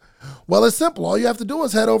paradise? Well, it's simple. All you have to do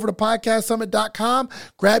is head over to podcastsummit.com,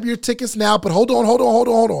 grab your tickets now. But hold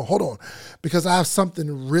on, because I have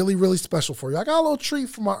something really, really special for you. I got a little treat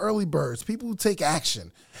for my early birds, people who take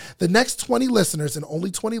action. The next 20 listeners, and only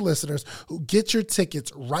 20 listeners, who get your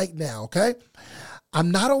tickets right now, okay? I'm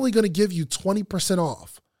not only going to give you 20%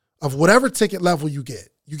 off of whatever ticket level you get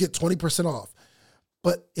 20% off.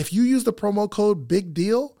 But if you use the promo code Big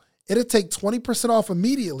Deal, it'll take 20% off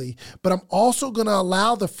immediately, but I'm also going to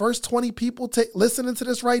allow the first 20 people listening to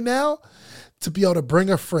this right now to be able to bring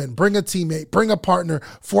a friend, bring a teammate, bring a partner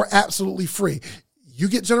for absolutely free. You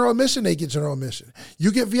get general admission, they get general admission.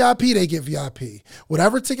 You get VIP, they get VIP.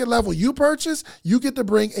 Whatever ticket level you purchase, you get to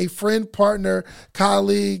bring a friend, partner,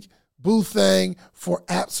 colleague, boo thing for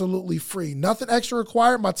absolutely free. Nothing extra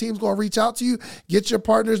required. My team's going to reach out to you, get your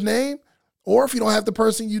partner's name, or if you don't have the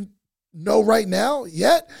person you know right now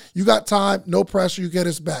yet, you got time, no pressure, you get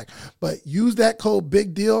us back. But use that code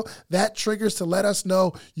Big Deal. That triggers to let us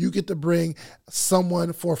know you get to bring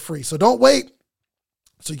someone for free. So don't wait.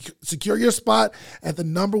 So secure your spot at the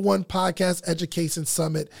 #1 podcast education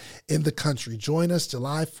summit in the country. Join us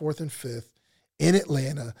July 4th and 5th in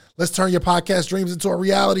Atlanta. Let's turn your podcast dreams into a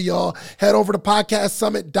reality, y'all. Head over to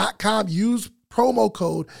podcastsummit.com. Use promo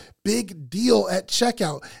code Big Deal at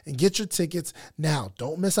checkout and get your tickets now.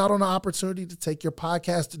 Don't miss out on the opportunity to take your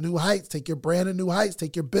podcast to new heights, take your brand to new heights,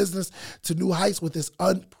 take your business to new heights with this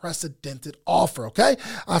unprecedented offer, okay?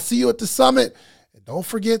 I'll see you at the summit. And don't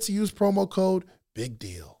forget to use promo code Big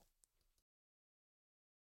Deal.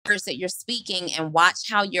 That you're speaking and watch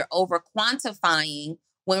how you're over quantifying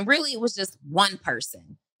when really it was just one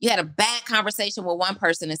person. You had a bad conversation with one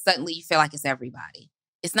person and suddenly you feel like it's everybody.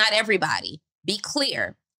 It's not everybody. Be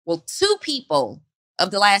clear. Well, 2 people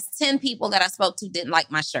of the last 10 people that I spoke to didn't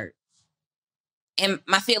like my shirt. And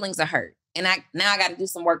my feelings are hurt. And now I got to do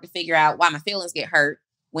some work to figure out why my feelings get hurt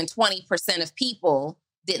when 20% of people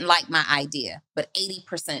didn't like my idea, but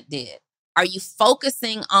 80% did. Are you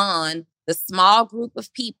focusing on the small group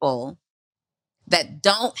of people that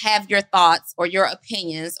don't have your thoughts or your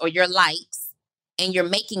opinions or your likes, and you're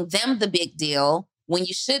making them the big deal when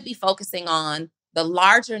you should be focusing on the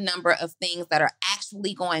larger number of things that are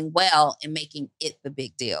actually going well and making it the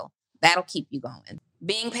big deal? That'll keep you going.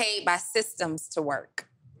 Being paid by systems to work.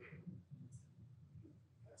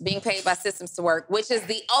 Being paid by systems to work, which is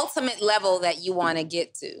the ultimate level that you want to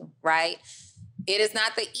get to, right? It is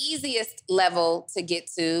not the easiest level to get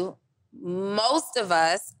to. Most of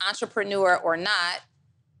us, entrepreneur or not,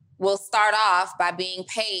 will start off by being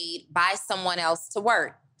paid by someone else to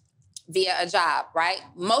work via a job, right?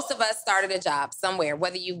 Most of us started a job somewhere,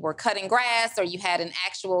 whether you were cutting grass or you had an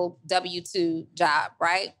actual W-2 job,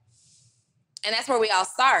 right? And that's where we all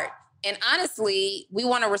start. And honestly, we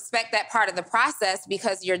want to respect that part of the process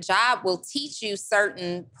because your job will teach you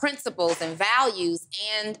certain principles and values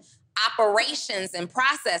and operations and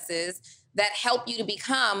processes that help you to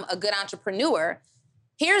become a good entrepreneur.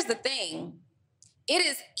 Here's the thing. It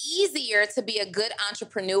is easier to be a good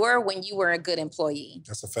entrepreneur when you were a good employee.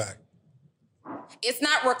 That's a fact. It's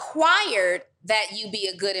not required that you be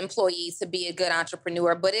a good employee to be a good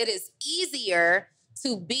entrepreneur, but it is easier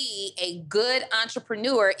to be a good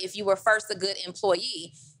entrepreneur if you were first a good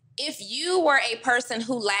employee. If you were a person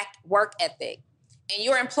who lacked work ethic and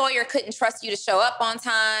your employer couldn't trust you to show up on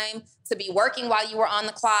time, to be working while you were on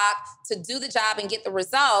the clock, to do the job and get the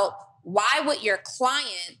result, why would your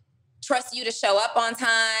client trust you to show up on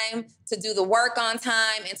time, to do the work on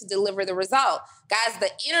time, and to deliver the result? Guys, the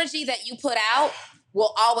energy that you put out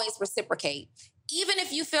will always reciprocate. Even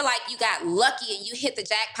if you feel like you got lucky and you hit the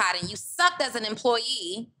jackpot and you sucked as an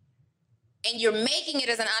employee and you're making it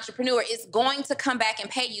as an entrepreneur, it's going to come back and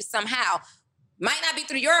pay you somehow. Might not be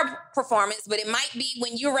through your performance, but it might be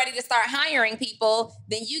when you're ready to start hiring people,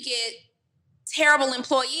 then you get terrible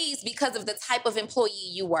employees because of the type of employee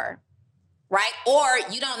you were, right? Or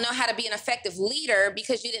you don't know how to be an effective leader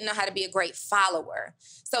because you didn't know how to be a great follower.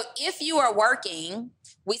 So if you are working,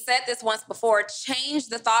 we said this once before, change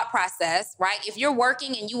the thought process, right? If you're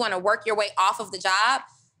working and you want to work your way off of the job,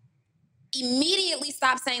 immediately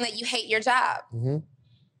stop saying that you hate your job. Mm-hmm.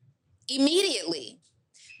 Immediately.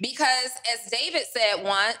 Because as David said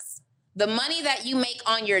once, the money that you make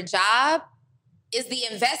on your job is the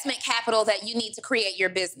investment capital that you need to create your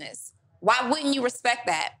business. Why wouldn't you respect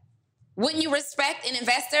that? Wouldn't you respect an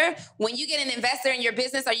investor? When you get an investor in your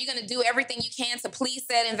business, are you going to do everything you can to please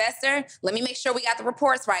said investor? Let me make sure we got the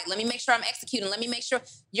reports right. Let me make sure I'm executing. Let me make sure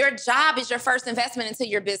your job is your first investment into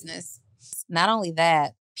your business. Not only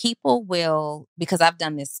that, people will, because I've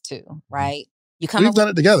done this too, right? We've done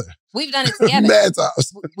it together. We've done it together. Mad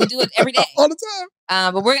times. We do it every day. All the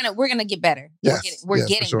time. But we're gonna get better. Yes. We're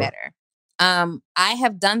getting better. I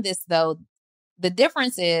have done this though. The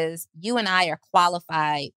difference is you and I are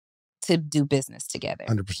qualified to do business together.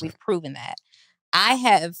 100%. We've proven that. I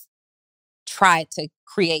have tried to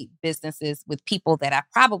create businesses with people that I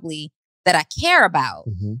care about.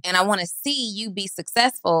 Mm-hmm. And I want to see you be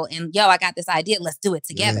successful. And I got this idea. Let's do it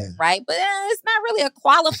together. Yeah. Right. But it's not really a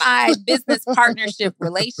qualified business partnership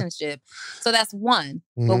relationship. So that's one.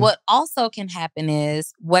 Mm-hmm. But what also can happen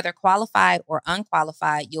is whether qualified or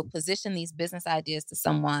unqualified, you'll position these business ideas to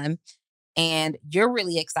someone And you're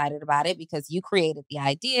really excited about it because you created the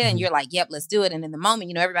idea and you're like, yep, let's do it. And in the moment,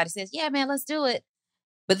 you know, everybody says, yeah, man, let's do it.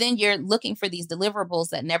 But then you're looking for these deliverables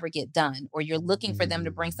that never get done, or you're looking for them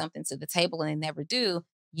to bring something to the table and they never do.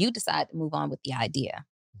 You decide to move on with the idea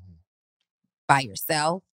by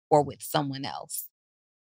yourself or with someone else.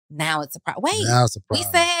 Now it's a problem. Wait, Now it's a we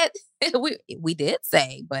problem. said, we did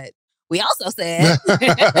say, but we also said.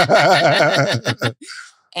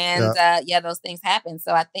 And those things happen.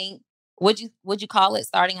 So I think, would you call it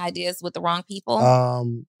starting ideas with the wrong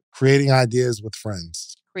people? Creating ideas with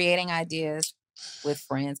friends. Creating ideas with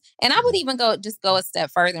friends. And I would even go a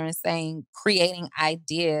step further and saying creating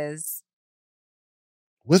ideas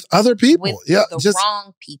with other people. With the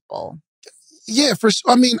wrong people. Yeah, for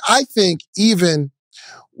sure. I mean, I think even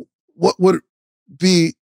what would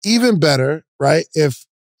be even better, right? If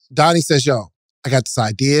Donnie says, yo, I got this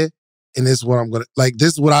idea and this is what I'm going to, like,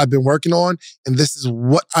 this is what I've been working on and this is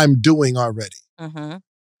what I'm doing already. Mm-hmm.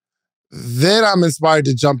 Then I'm inspired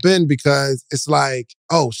to jump in because it's like,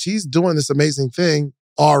 oh, she's doing this amazing thing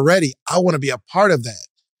already. I want to be a part of that.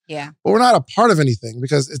 Yeah. But we're not a part of anything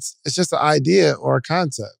because it's just an idea or a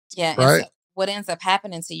concept. Yeah. Right? So what ends up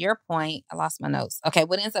happening, to your point, I lost my notes. Okay.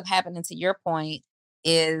 What ends up happening, to your point,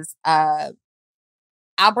 is I'll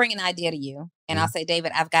bring an idea to you and I'll say,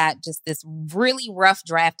 David, I've got just this really rough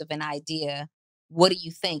draft of an idea. What do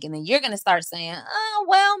you think? And then you're going to start saying, oh,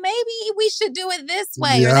 well, maybe we should do it this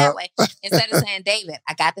way or that way. Instead of saying, David,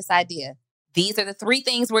 I got this idea. These are the 3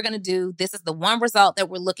 things we're going to do. This is the one result that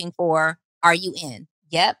we're looking for. Are you in?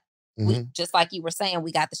 Yep. We, just like you were saying,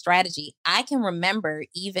 we got the strategy. I can remember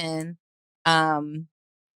even, I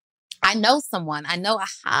know a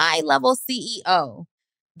high level CEO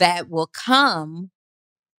that will come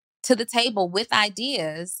to the table with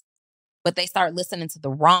ideas, but they start listening to the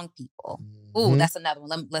wrong people. Ooh, that's another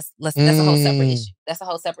one. Let's that's a whole separate issue. That's a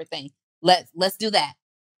whole separate thing. Let's do that.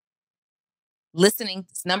 Listening,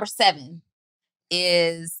 number 7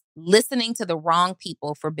 is listening to the wrong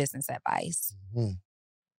people for business advice.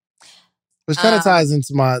 Which kind of ties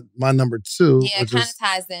into my number 2. Yeah, it kind of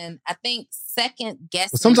ties in. I think second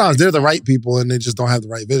guessing. Sometimes they're the right people and they just don't have the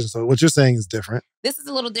right vision. So what you're saying is different. This is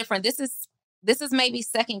a little different. This is maybe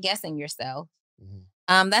second guessing yourself.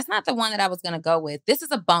 That's not the one that I was going to go with. This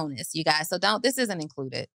is a bonus, you guys. So this isn't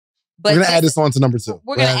included. But we're going to add this on to number 2.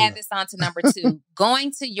 We're going to add this on to number 2.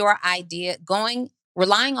 Going to your idea,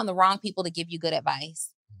 relying on the wrong people to give you good advice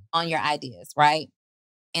on your ideas, right?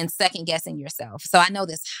 And second guessing yourself. So I know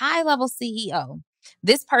this high level CEO,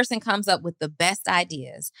 this person comes up with the best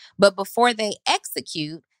ideas, but before they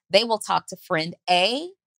execute, they will talk to friend A,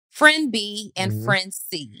 friend B, and friend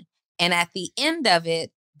C. And at the end of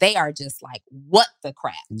it, they are just like, what the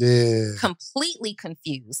crap? Yeah. Completely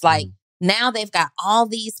confused. Like now they've got all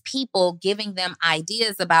these people giving them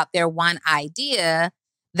ideas about their one idea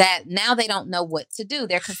that now they don't know what to do.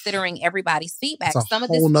 They're considering everybody's feedback. It's a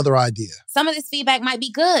whole nother idea. Some of this feedback might be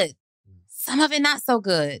good. Some of it not so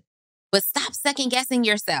good. But stop second guessing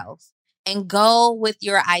yourself and go with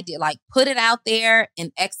your idea. Like put it out there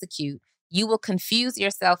and execute. You will confuse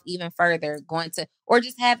yourself even further or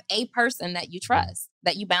just have a person that you trust,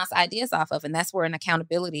 that you bounce ideas off of. And that's where an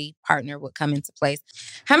accountability partner would come into place.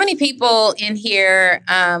 How many people in here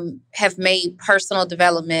have made personal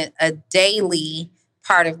development a daily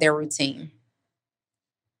part of their routine?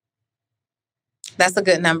 That's a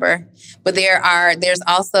good number. But there's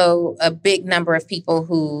also a big number of people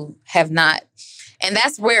who have not. And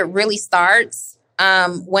that's where it really starts.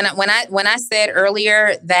 When I said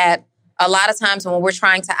earlier that a lot of times when we're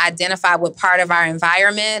trying to identify what part of our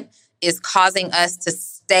environment is causing us to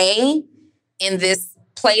stay in this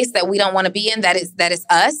place that we don't want to be in, that is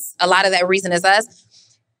us. A lot of that reason is us.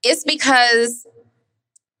 It's because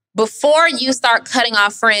before you start cutting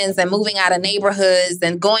off friends and moving out of neighborhoods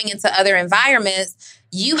and going into other environments,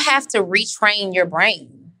 you have to retrain your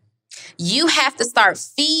brain. You have to start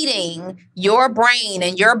feeding your brain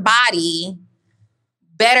and your body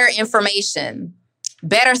better information,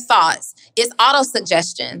 better thoughts. It's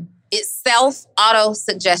auto-suggestion. It's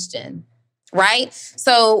self-auto-suggestion, right?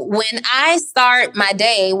 So when I start my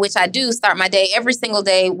day, which I do start my day every single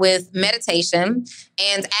day with meditation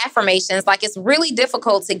and affirmations, like it's really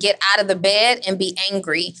difficult to get out of the bed and be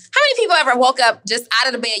angry. How many people ever woke up just out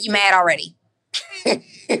of the bed, you mad already?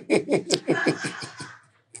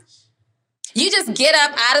 You just get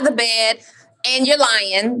up out of the bed and you're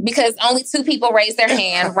lying because only 2 people raised their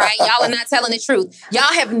hand, right? Y'all are not telling the truth.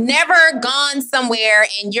 Y'all have never gone somewhere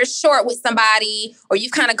and you're short with somebody or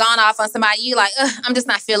you've kind of gone off on somebody. You like, I'm just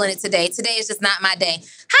not feeling it today. Today is just not my day.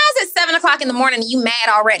 How is it 7:00 in the morning and you mad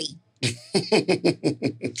already?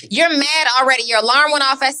 You're mad already. Your alarm went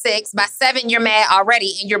off at 6. By 7, you're mad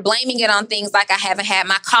already. And you're blaming it on things like I haven't had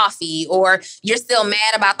my coffee, or you're still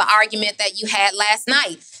mad about the argument that you had last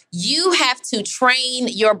night. You have to train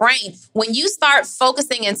your brain. When you start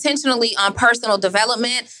focusing intentionally on personal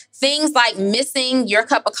development, things like missing your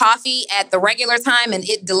cup of coffee at the regular time and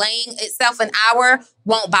it delaying itself an hour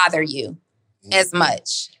won't bother you as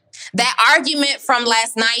much. That argument from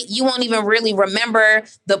last night, you won't even really remember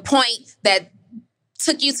the point that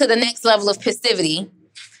took you to the next level of passivity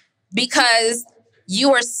because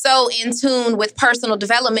you are so in tune with personal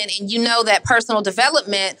development, and you know that personal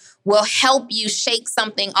development will help you shake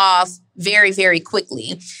something off very, very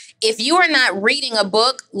quickly. If you are not reading a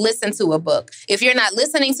book, listen to a book. If you're not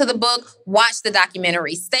listening to the book, watch the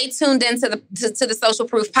documentary. Stay tuned into the Social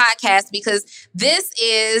Proof podcast, because this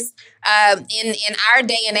is, in our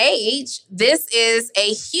day and age, this is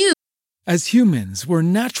a huge... As humans, we're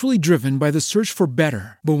naturally driven by the search for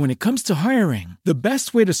better. But when it comes to hiring, the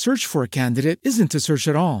best way to search for a candidate isn't to search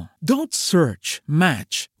at all. Don't search,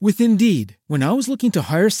 match with Indeed. When I was looking to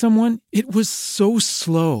hire someone, it was so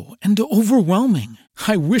slow and overwhelming.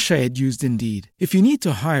 I wish I had used Indeed. If you need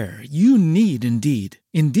to hire, you need Indeed.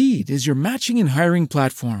 Indeed is your matching and hiring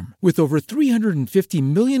platform with over 350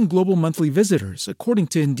 million global monthly visitors, according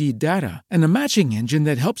to Indeed data, and a matching engine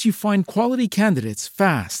that helps you find quality candidates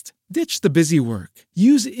fast. Ditch the busy work.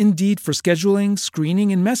 Use Indeed for scheduling,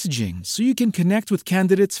 screening, and messaging so you can connect with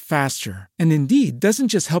candidates faster. And Indeed doesn't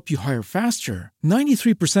just help you hire faster.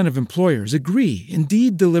 93% of employers agree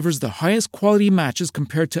Indeed delivers the highest quality matches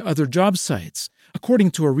compared to other job sites,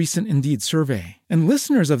 according to a recent Indeed survey. And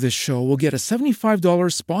listeners of this show will get a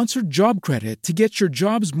 $75 sponsored job credit to get your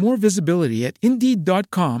jobs more visibility at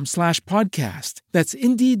Indeed.com/podcast. That's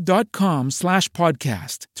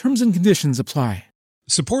Indeed.com/podcast. Terms and conditions apply.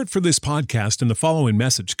 Support for this podcast and the following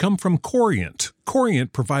message come from Corient.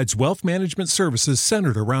 Corient provides wealth management services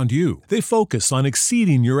centered around you. They focus on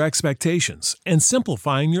exceeding your expectations and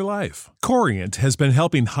simplifying your life. Corient has been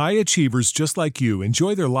helping high achievers just like you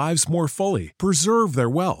enjoy their lives more fully, preserve their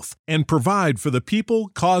wealth, and provide for the people,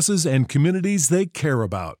 causes, and communities they care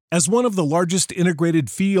about. As one of the largest integrated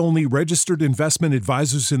fee-only registered investment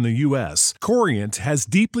advisors in the U.S., Corient has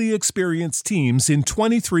deeply experienced teams in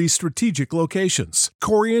 23 strategic locations.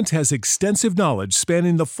 Corient has extensive knowledge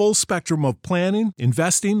spanning the full spectrum of planning,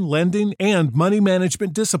 investing, lending, and money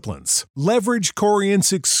management disciplines. Leverage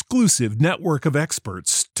Corient's exclusive network of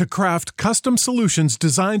experts to craft custom solutions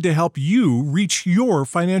designed to help you reach your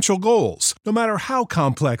financial goals, no matter how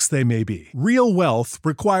complex they may be. Real wealth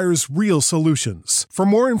requires real solutions. For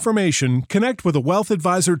more information, connect with a wealth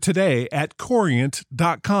advisor today at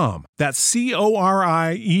Corient.com. That's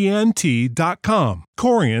Corient.com.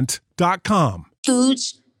 Corient.com.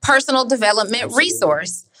 Huge personal development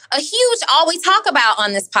resource. A huge, all we talk about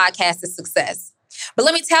on this podcast is success. But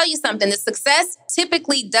let me tell you something. The success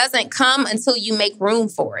typically doesn't come until you make room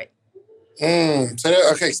for it.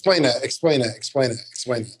 Okay, explain that.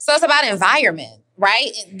 So it's about environment,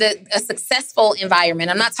 right? A successful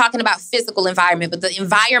environment. I'm not talking about physical environment, but the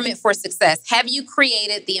environment for success. Have you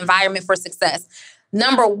created the environment for success?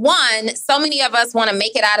 Number one, so many of us want to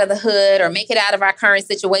make it out of the hood or make it out of our current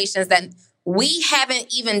situations that we haven't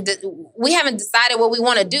decided what we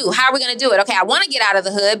want to do. How are we going to do it? Okay, I want to get out of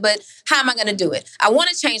the hood, but how am I going to do it? I want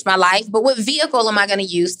to change my life, but what vehicle am I going to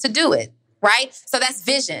use to do it? Right? So that's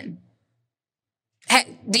vision.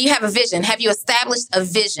 Do you have a vision? Have you established a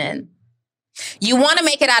vision? You want to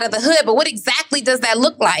make it out of the hood, but what exactly does that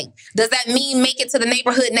look like? Does that mean make it to the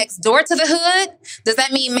neighborhood next door to the hood? Does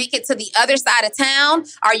that mean make it to the other side of town?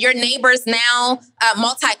 Are your neighbors now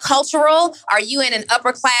multicultural? Are you in an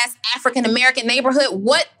upper class African-American neighborhood?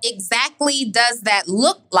 What exactly does that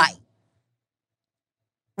look like?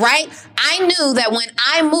 Right? I knew that when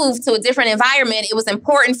I moved to a different environment, it was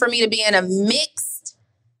important for me to be in a mixed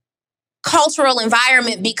cultural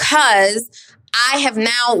environment because I have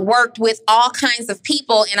now worked with all kinds of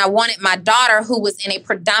people, and I wanted my daughter, who was in a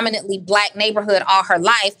predominantly Black neighborhood all her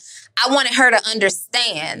life, I wanted her to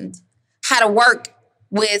understand how to work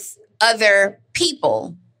with other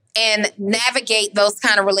people and navigate those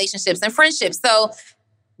kind of relationships and friendships. So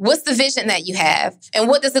what's the vision that you have? And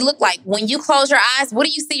what does it look like? When you close your eyes, what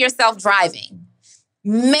do you see yourself driving?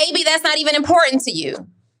 Maybe that's not even important to you.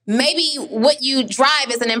 Maybe what you drive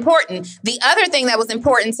isn't important. The other thing that was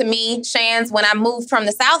important to me, Shans, when I moved from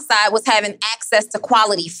the South Side was having access to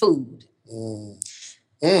quality food.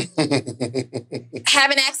 Having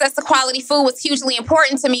access to quality food was hugely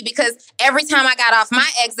important to me because every time I got off my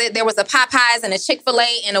exit, there was a Popeyes and a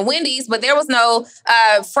Chick-fil-A and a Wendy's, but there was no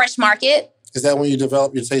Fresh Market. Is that when you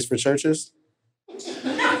develop your taste for churches?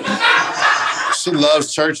 She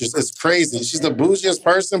loves Church's. It's crazy. She's the bougiest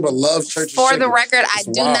person, but loves Church's For chicken. the record, I It's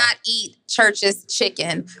do wild. not eat Church's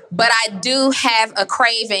chicken, but I do have a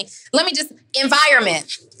craving. Let me just,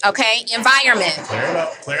 environment, okay? Environment. Clear it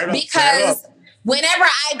up. Because whenever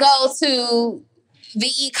I go to the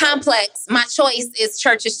E-complex, my choice is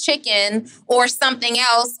Church's chicken or something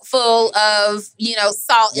else full of,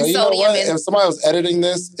 salt and You know sodium. what? If somebody was editing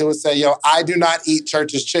this, it would say, yo, I do not eat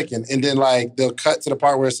Church's chicken. And then they'll cut to the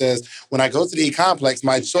part where it says, when I go to the E-complex,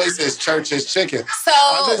 my choice is Church's chicken. So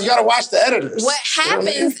you got to watch the editors. What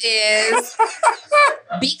happens is,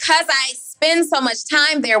 because I spend so much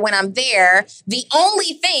time there when I'm there, the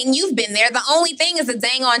only thing is a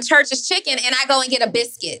dang on Church's chicken, and I go and get a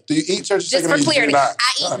biscuit. Do you eat Church's Just chicken? for clarity, I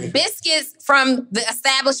Sorry. eat biscuits from the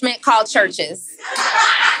establishment called Church's.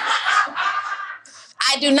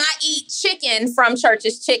 I do not eat chicken from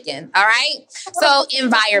Church's Chicken, all right? So,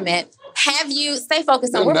 environment. Stay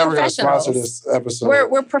focused on, we're never going to professionals. sponsor this episode.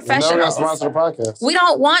 We're professionals. We're never going to sponsor the podcast. We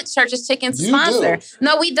don't want Church's Chicken to You sponsor. do.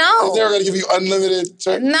 No, we don't. They're going to give you unlimited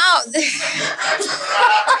church. No.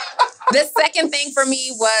 The second thing for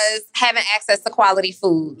me was having access to quality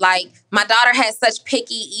food. Like, my daughter had such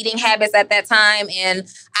picky eating habits at that time, and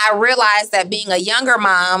I realized that being a younger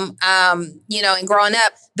mom, and growing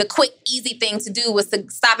up, the quick, easy thing to do was to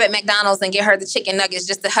stop at McDonald's and get her the chicken nuggets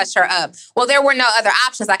just to hush her up. Well, there were no other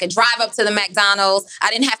options. I could drive up to the McDonald's. I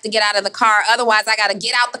didn't have to get out of the car. Otherwise, I got to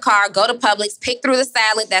get out the car, go to Publix, pick through the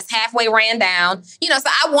salad that's halfway ran down. So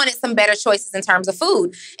I wanted some better choices in terms of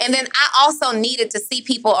food. And then I also needed to see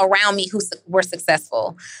people around me who were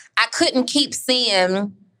successful. I couldn't keep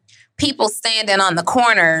seeing people standing on the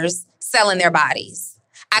corners selling their bodies.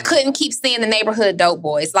 I couldn't keep seeing the neighborhood dope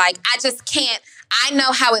boys. Like, I just can't. I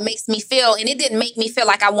know how it makes me feel, and it didn't make me feel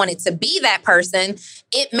like I wanted to be that person.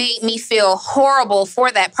 It made me feel horrible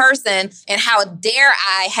for that person, and how dare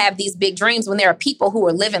I have these big dreams when there are people who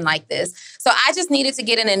are living like this. So I just needed to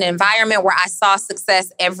get in an environment where I saw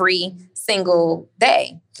success every single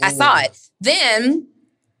day. I saw it. Then,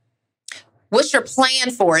 what's your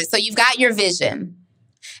plan for it? So you've got your vision,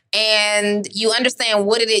 and you understand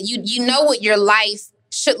what it is. You know what your life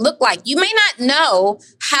should look like. You may not know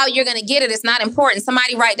how you're going to get it. It's not important.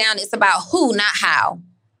 Somebody write down, it's about who, not how.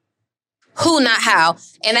 Who, not how.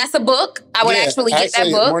 And that's a book. I would actually get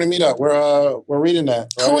that book. Morning Meetup. We're reading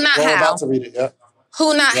that. Right? Who, not we're how. about to read it. Yeah.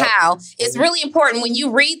 Who, not how. It's really important. When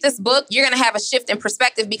you read this book, you're going to have a shift in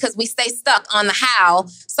perspective, because we stay stuck on the how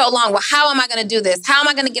so long. Well, how am I going to do this? How am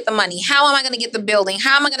I going to get the money? How am I going to get the building?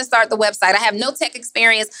 How am I going to start the website? I have no tech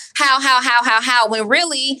experience. How? When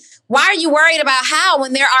really, why are you worried about how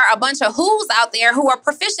when there are a bunch of who's out there who are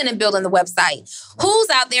proficient in building the website? Who's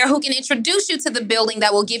out there who can introduce you to the building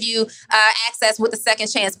that will give you access with the Second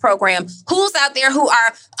Chance program? Who's out there who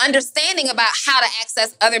are understanding about how to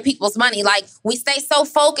access other people's money? Like, we stay so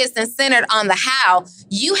focused and centered on the how.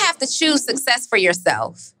 You have to choose success for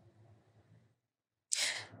yourself.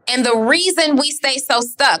 And the reason we stay so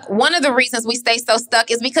stuck, one of the reasons we stay so stuck,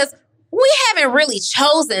 is because we haven't really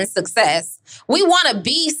chosen success. We want to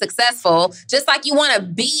be successful, just like you want to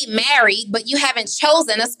be married, but you haven't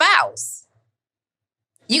chosen a spouse.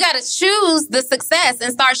 You got to choose the success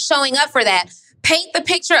and start showing up for that. Paint the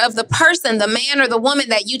picture of the person, the man or the woman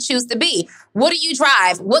that you choose to be. What do you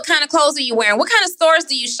drive? What kind of clothes are you wearing? What kind of stores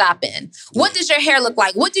do you shop in? What does your hair look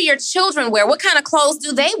like? What do your children wear? What kind of clothes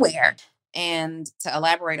do they wear? And to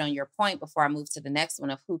elaborate on your point before I move to the next one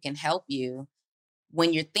of who can help you,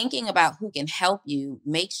 when you're thinking about who can help you,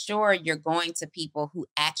 make sure you're going to people who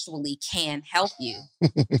actually can help you,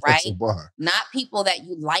 right? Not people that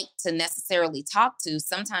you like to necessarily talk to.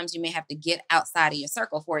 Sometimes you may have to get outside of your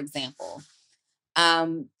circle. For example,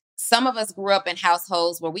 some of us grew up in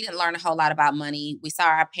households where we didn't learn a whole lot about money. We saw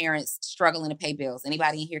our parents struggling to pay bills.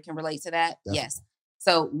 Anybody in here can relate to that? Definitely. Yes.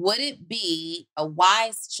 So would it be a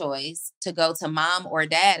wise choice to go to mom or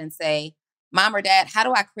dad and say, Mom or Dad, how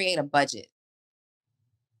do I create a budget?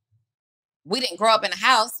 We didn't grow up in a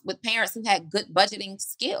house with parents who had good budgeting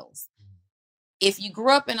skills. If you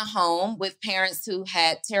grew up in a home with parents who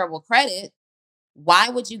had terrible credit, why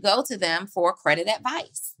would you go to them for credit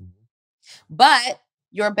advice? But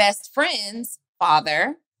your best friend's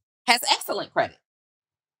father has excellent credit.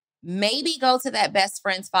 Maybe go to that best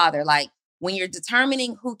friend's father. Like, when you're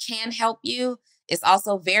determining who can help you, it's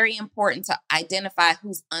also very important to identify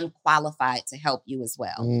who's unqualified to help you as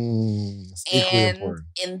well. It's equally important.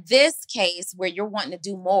 In this case, where you're wanting to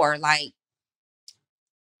do more, like,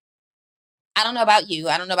 I don't know about you,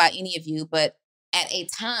 I don't know about any of you, but at a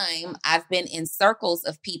time, I've been in circles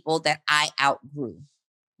of people that I outgrew,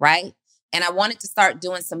 right? And I wanted to start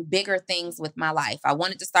doing some bigger things with my life. I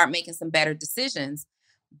wanted to start making some better decisions.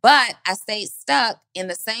 But I stayed stuck in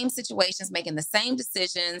the same situations, making the same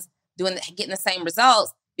decisions, getting the same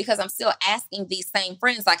results, because I'm still asking these same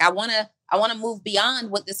friends. Like, I want to move beyond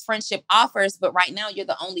what this friendship offers, but right now you're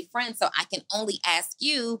the only friend, so I can only ask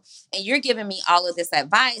you, and you're giving me all of this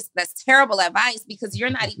advice. That's terrible advice, because you're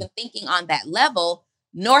not even thinking on that level,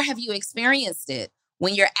 nor have you experienced it.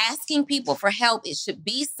 When you're asking people for help, it should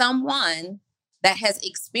be someone that has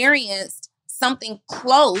experienced something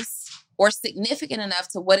close or significant enough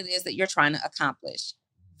to what it is that you're trying to accomplish.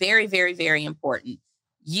 Very, very, very important.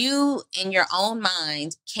 You, in your own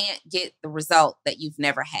mind, can't get the result that you've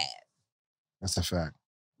never had. That's a fact.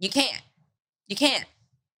 You can't. You can't.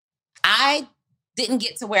 I didn't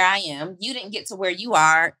get to where I am. You didn't get to where you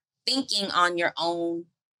are thinking on your own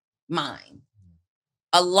mind.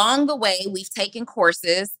 Along the way, we've taken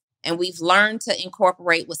courses and we've learned to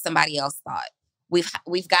incorporate what somebody else thought.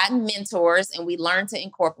 We've gotten mentors and we learned to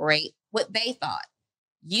incorporate what they thought.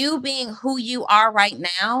 You being who you are right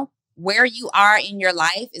now, where you are in your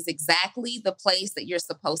life, is exactly the place that you're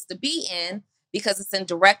supposed to be in, because it's in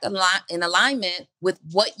direct alignment with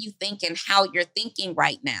what you think and how you're thinking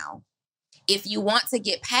right now. If you want to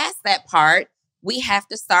get past that part, we have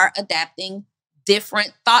to start adapting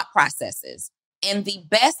different thought processes. And the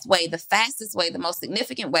best way, the fastest way, the most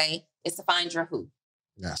significant way is to find your who.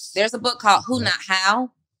 Yes. There's a book called Who Not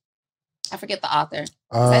How. I forget the author. Is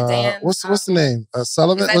that Dan? What's the name?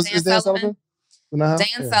 Sullivan? Is Dan Sullivan?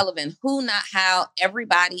 Dan Sullivan. Who Not How.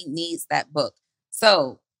 Everybody needs that book.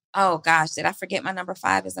 So, oh gosh, did I forget my number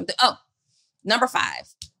 5 or something? Oh, number 5.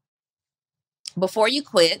 Before you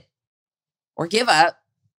quit or give up,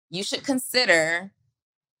 you should consider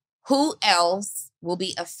who else will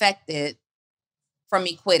be affected from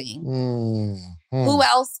me quitting. Mm-hmm. Who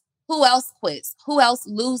else quits? Who else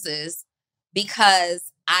loses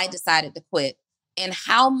because I decided to quit? And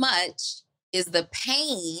how much is the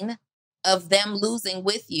pain of them losing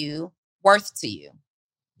with you worth to you?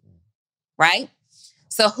 Right?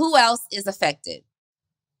 So who else is affected?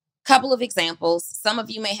 Couple of examples. Some of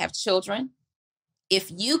you may have children. If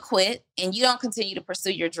you quit and you don't continue to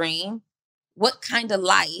pursue your dream, what kind of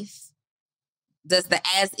life does the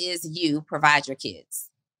as is you provide your kids?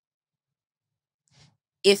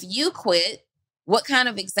 If you quit, what kind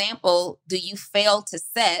of example do you fail to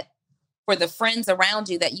set for the friends around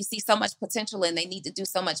you that you see so much potential in? They need to do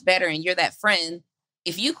so much better, and you're that friend.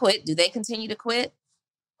 If you quit, do they continue to quit?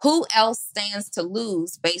 Who else stands to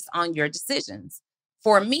lose based on your decisions?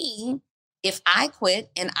 For me, if I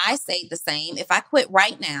quit and I stayed the same, if I quit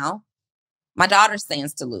right now, my daughter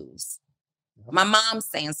stands to lose. My mom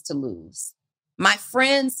stands to lose. My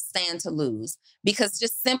friends stand to lose, because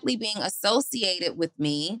just simply being associated with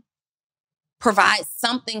me provides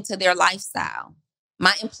something to their lifestyle.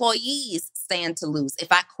 My employees stand to lose.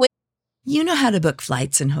 If I quit. You know how to book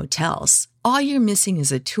flights and hotels. All you're missing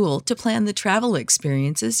is a tool to plan the travel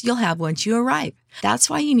experiences you'll have once you arrive. That's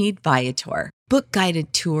why you need Viator. Book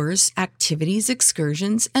guided tours, activities,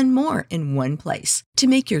 excursions, and more in one place to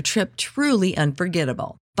make your trip truly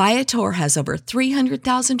unforgettable. Viator has over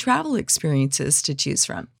 300,000 travel experiences to choose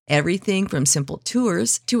from. Everything from simple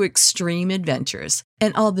tours to extreme adventures,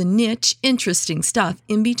 and all the niche, interesting stuff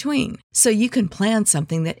in between. So you can plan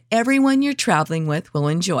something that everyone you're traveling with will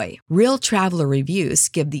enjoy. Real traveler reviews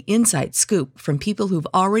give the inside scoop from people who've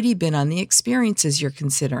already been on the experiences you're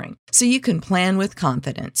considering, so you can plan with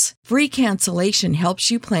confidence. Free cancellation helps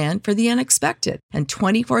you plan for the unexpected, and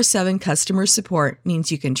 24/7 customer support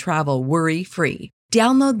means you can travel worry-free.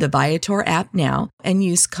 Download the Viator app now and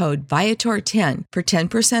use code Viator10 for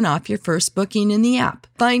 10% off your first booking in the app.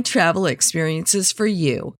 Find travel experiences for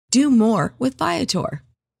you. Do more with Viator.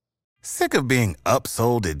 Sick of being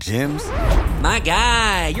upsold at gyms? My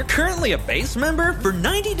guy, you're currently a base member. For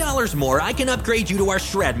 $90 more, I can upgrade you to our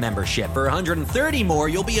Shred membership. For $130 more,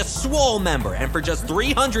 you'll be a Swole member. And for just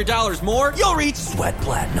 $300 more, you'll reach Sweat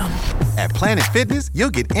Platinum. At Planet Fitness,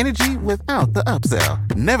 you'll get energy without the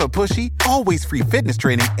upsell. Never pushy, always free fitness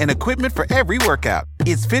training and equipment for every workout.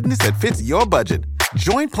 It's fitness that fits your budget.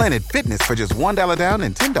 Join Planet Fitness for just $1 down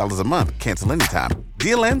and $10 a month. Cancel anytime.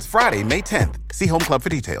 Deal ends Friday, May 10th. See Home Club for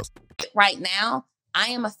details. Right now, I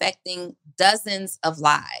am affecting dozens of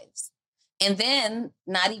lives. And then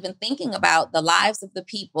not even thinking about the lives of the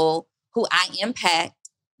people who I impact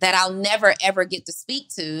that I'll never, ever get to speak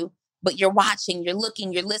to. But you're watching, you're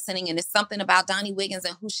looking, you're listening, and it's something about Donnie Wiggins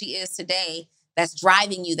and who she is today that's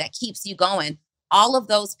driving you, that keeps you going. All of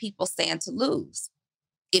those people stand to lose.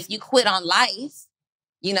 If you quit on life,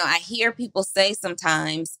 you know, I hear people say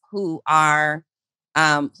sometimes who have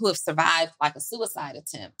survived like a suicide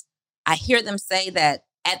attempt. I hear them say that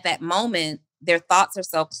at that moment, their thoughts are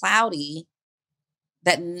so cloudy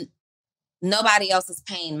that nobody else's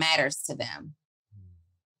pain matters to them.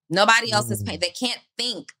 Nobody else's pain. They can't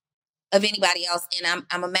think of anybody else. And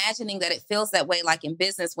I'm imagining that it feels that way, like in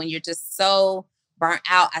business, when you're just so burnt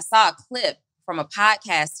out. I saw a clip from a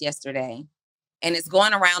podcast yesterday, and it's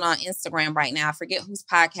going around on Instagram right now. I forget whose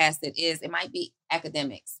podcast it is. It might be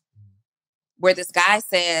Academics, where this guy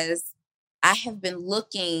says, I have been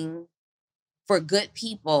looking for good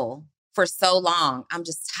people for so long. I'm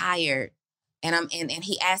just tired. And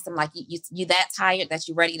he asked him, like, you that tired that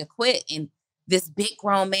you're ready to quit? And this big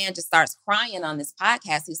grown man just starts crying on this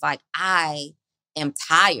podcast. He's like, I am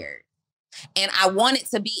tired. And I wanted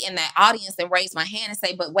to be in that audience and raise my hand and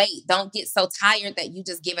say, but wait, don't get so tired that you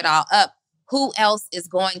just give it all up. Who else is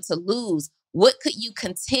going to lose? What could you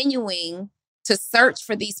continuing to search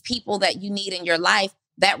for these people that you need in your life,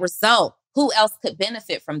 that result? Who else could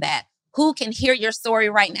benefit from that? Who can hear your story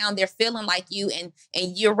right now and they're feeling like you and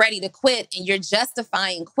you're ready to quit and you're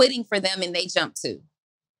justifying quitting for them and they jump too.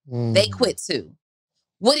 They quit too.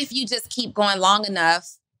 What if you just keep going long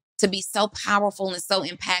enough to be so powerful and so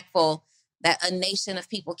impactful that a nation of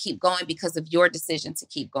people keep going because of your decision to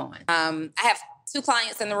keep going? I have 2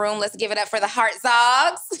 clients in the room. Let's give it up for the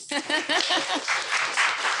Hartzogs.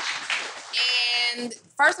 And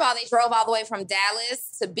first of all, they drove all the way from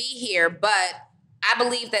Dallas to be here, but I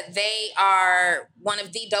believe that they are one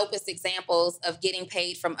of the dopest examples of getting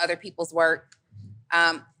paid from other people's work.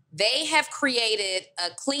 They have created a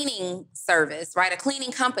cleaning service, right? A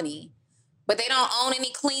cleaning company, but they don't own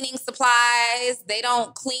any cleaning supplies. They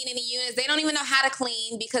don't clean any units. They don't even know how to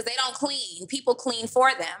clean because they don't clean. People clean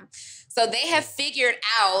for them. So they have figured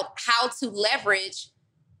out how to leverage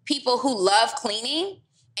people who love cleaning,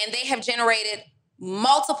 and they have generated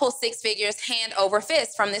multiple 6 figures hand over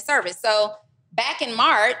fist from this service. So back in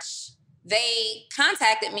March, they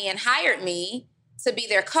contacted me and hired me to be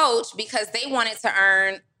their coach because they wanted to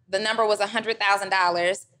earn, the number was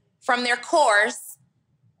 $100,000 from their course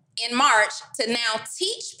in March to now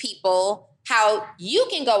teach people how you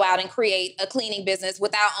can go out and create a cleaning business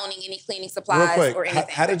without owning any cleaning supplies or anything.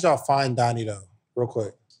 How did y'all find Donnie though? Real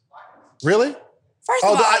quick. Really? First of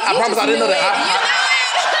all, I promise I didn't know that.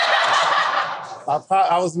 You know it.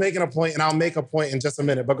 I was making a point, and I'll make a point in just a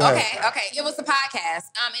minute, but go ahead. Okay. It was the podcast.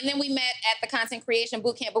 And then we met at the Content Creation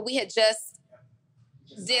Bootcamp, but we had just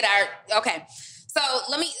did our, okay. So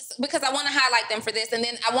because I want to highlight them for this, and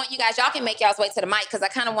then I want you guys, y'all can make y'all's way to the mic because I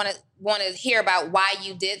kind of want to hear about why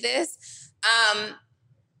you did this.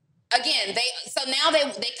 Again,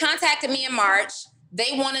 they contacted me in March.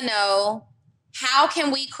 They want to know, how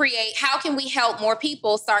can we help more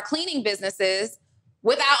people start cleaning businesses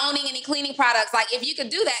without owning any cleaning products? Like, if you could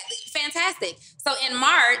do that, fantastic. So in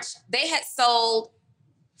March, they had sold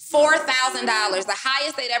 $4,000. The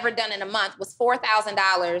highest they'd ever done in a month was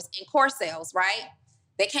 $4,000 in course sales, right?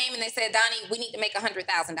 They came and they said, Donnie, we need to make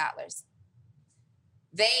 $100,000.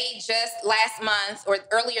 They just last month or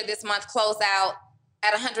earlier this month closed out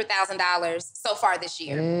at $100,000 so far this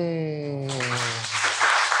year. And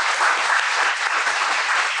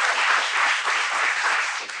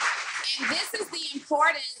this is the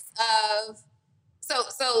importance of,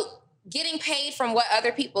 so getting paid from what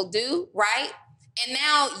other people do, right? And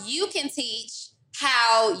now you can teach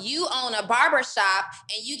how you own a barber shop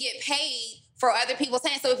and you get paid for other people's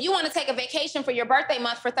hands. So if you want to take a vacation for your birthday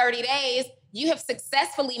month for 30 days, you have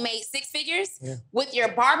successfully made 6 figures with your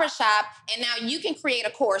barbershop, and now you can create a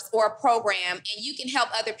course or a program, and you can help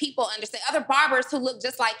other people understand, other barbers who look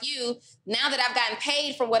just like you, now that I've gotten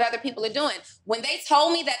paid for what other people are doing. When they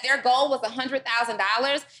told me that their goal was $100,000,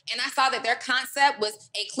 and I saw that their concept was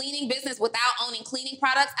a cleaning business without owning cleaning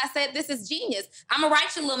products, I said, this is genius. I'm going to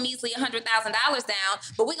write you a little measly $100,000 down,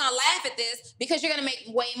 but we're going to laugh at this because you're going to make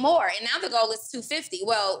way more. And now the goal is $250.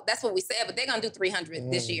 Well, that's what we said, but they're going to do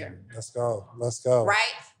 $300 this year. Let's go.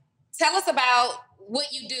 Right? Tell us about what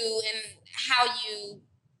you do and how you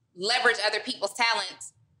leverage other people's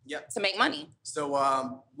talents to make money. So,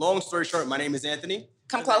 long story short, my name is Anthony.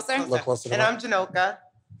 Come closer. Look closer to and I'm Janoka.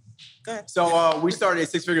 Go ahead. So, we started a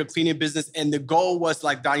 6-figure cleaning business, and the goal was,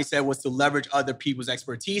 like Donnie said, was to leverage other people's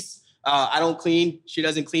expertise. I don't clean. She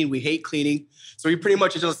doesn't clean. We hate cleaning. So we pretty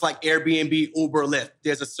much are just like Airbnb, Uber, Lyft.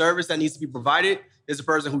 There's a service that needs to be provided. There's a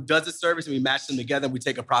person who does the service, and we match them together, and we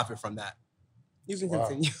take a profit from that. You can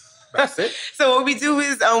continue. That's it. So what we do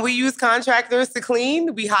is we use contractors to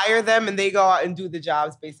clean. We hire them and they go out and do the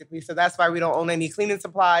jobs, basically. So that's why we don't own any cleaning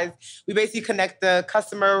supplies. We basically connect the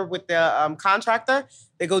customer with the contractor.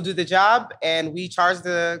 They go do the job and we charge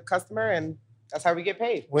the customer, and that's how we get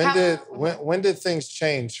paid. When did things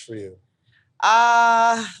change for you?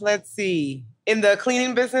 Let's see. In the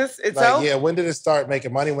cleaning business itself? When did it start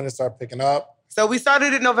making money? When did it start picking up? So we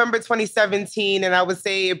started in November 2017, and I would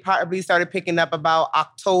say it probably started picking up about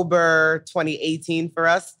October 2018 for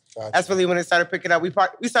us. Gotcha. That's really when it started picking up. We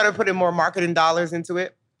started putting more marketing dollars into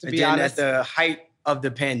it, to be honest. At the height of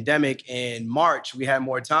the pandemic in March, we had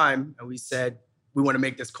more time, and we said, we want to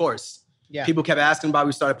make this course. Yeah. People kept asking about it.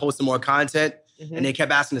 We started posting more content, and they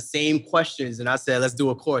kept asking the same questions. And I said, let's do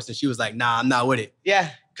a course. And she was like, nah, I'm not with it.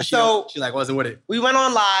 Yeah. So she like wasn't with it. We went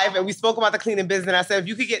on live and we spoke about the cleaning business. I said, if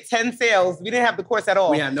you could get 10 sales, we didn't have the course at all.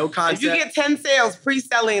 We had no concept. If you get 10 sales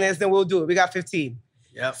pre-selling this, then we'll do it. We got 15.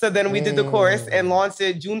 Yep. So then we did the course and launched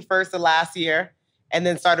it June 1st of last year. And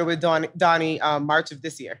then started with Donnie March of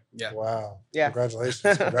this year. Yeah. Wow. Yeah.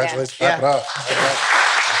 Congratulations. Congratulations. Yeah. Clap it up.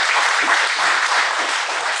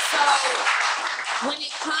 So when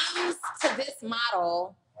it comes to this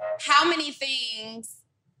model, how many things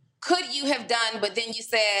could you have done, but then you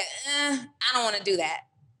said, I don't want to do that.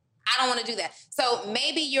 I don't want to do that. So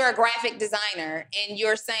maybe you're a graphic designer and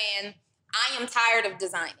you're saying, I am tired of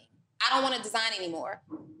designing. I don't want to design anymore.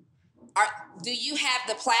 Do you have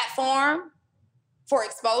the platform for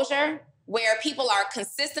exposure where people are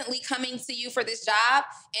consistently coming to you for this job?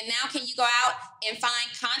 And now can you go out and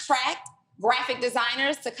find contract graphic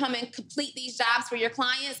designers to come and complete these jobs for your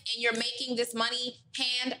clients, and you're making this money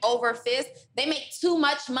hand over fist? They make too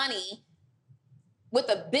much money with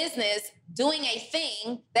a business doing a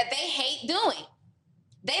thing that they hate doing.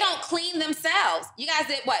 They don't clean themselves. You guys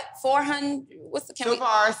did what? 400? So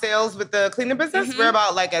far, our sales with the cleaning business, we're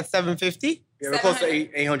about like at 750. Yeah, we're close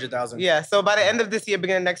to 800,000. Yeah, so by the end of this year,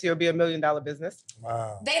 beginning of next year, it'll be $1 million business.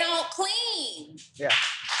 Wow. They don't clean. Yeah.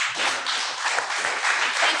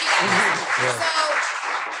 Thank you guys.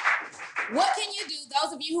 So, what can you do?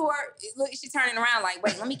 Those of you who are, look, she's turning around like,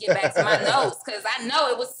 wait, let me get back to my notes because I know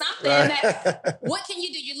it was something that, what can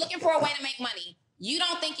you do? You're looking for a way to make money. You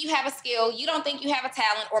don't think you have a skill. You don't think you have a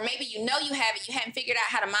talent, or maybe you know you have it. You haven't figured out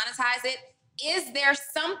how to monetize it. Is there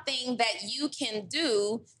something that you can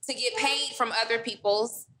do to get paid from other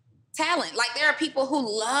people's talent? Like, there are people who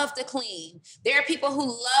love to clean. There are people who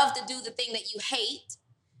love to do the thing that you hate.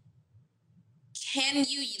 Can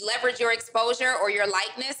you leverage your exposure or your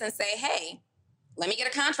likeness and say, hey, let me get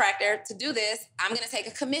a contractor to do this. I'm going to take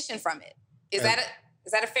a commission from it. Is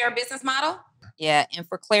that a fair business model? Yeah, and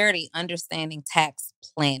for clarity, understanding tax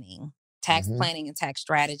planning and tax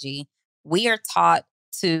strategy, we are taught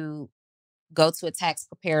to go to a tax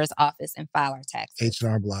preparer's office and file our taxes.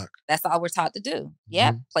 H&R Block. That's all we're taught to do.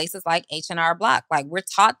 Yeah, places like H&R Block. Like, we're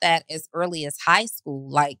taught that as early as high school,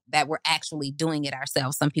 like that we're actually doing it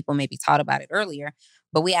ourselves. Some people maybe taught about it earlier,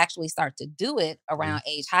 but we actually start to do it around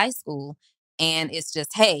age high school. And it's just,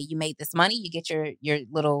 hey, you made this money, you get your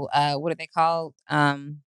little, what are they called?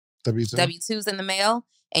 W-2s in the mail,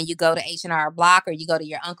 and you go to H&R Block, or you go to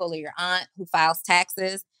your uncle or your aunt who files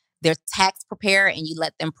taxes, their tax preparer, and you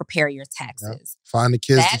let them prepare your taxes. Yep. Find the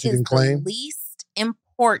kids that you can claim. That is the least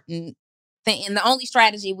important thing. And the only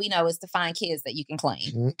strategy we know is to find kids that you can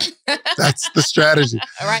claim. That's the strategy.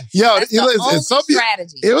 All right. Yo, that's the only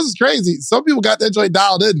strategy. It was crazy. Some people got that joint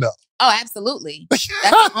dialed in, though. Oh, absolutely. That's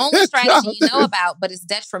the only strategy you know about, but it's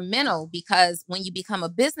detrimental because when you become a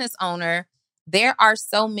business owner, there are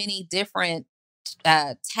so many different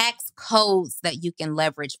tax codes that you can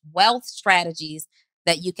leverage, wealth strategies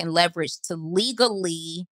that you can leverage to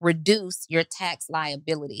legally reduce your tax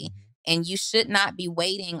liability. And you should not be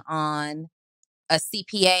waiting on a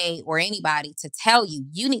CPA or anybody to tell you.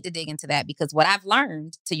 You need to dig into that, because what I've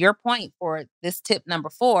learned, to your point for this tip number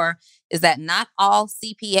 4, is that not all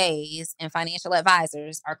CPAs and financial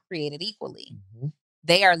advisors are created equally.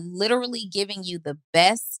 They are literally giving you the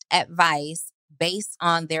best advice based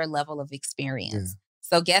on their level of experience.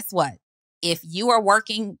 So guess what? If you are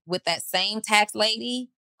working with that same tax lady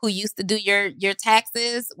who used to do your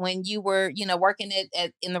taxes when you were, working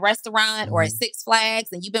in the restaurant or at Six Flags,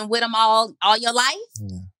 and you've been with them all your life,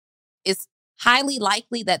 it's highly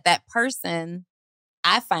likely that that person,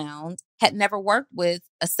 I found, had never worked with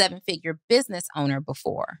a 7-figure business owner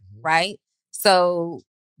before, right? So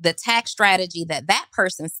the tax strategy that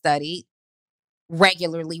person studied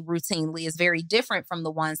regularly, routinely, is very different from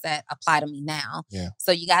the ones that apply to me now.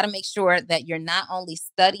 So you got to make sure that you're not only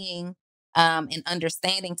studying and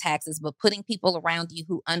understanding taxes, but putting people around you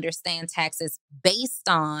who understand taxes based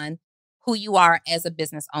on who you are as a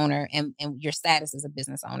business owner and your status as a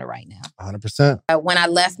business owner right now. 100%. When I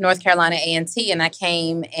left North Carolina A&T and I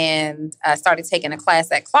came and started taking a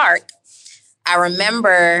class at Clark, I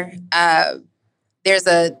remember I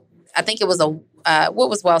think it was what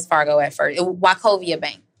was Wells Fargo at first? Wachovia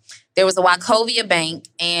Bank. There was a Wachovia Bank,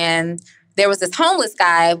 and there was this homeless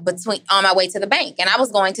guy on my way to the bank, and I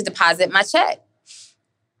was going to deposit my check.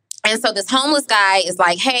 And so this homeless guy is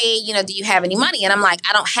like, hey, do you have any money? And I'm like,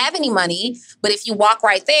 I don't have any money, but if you walk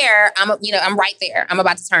right there, I'm right there. I'm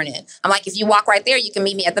about to turn in. I'm like, if you walk right there, you can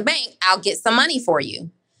meet me at the bank. I'll get some money for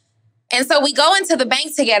you. And so we go into the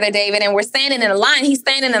bank together, David, and we're standing in a line. He's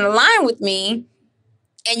standing in a line with me.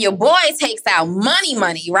 And your boy takes out money,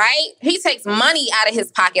 right? He takes money out of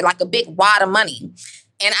his pocket, like a big wad of money.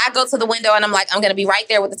 And I go to the window and I'm like, I'm going to be right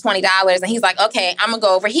there with the $20. And he's like, okay, I'm going to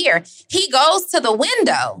go over here. He goes to the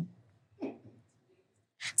window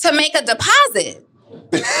to make a deposit.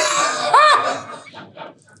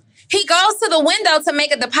 He goes to the window to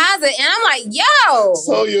make a deposit. And I'm like, yo.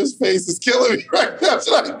 Sonia's face is killing me right now.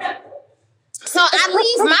 So I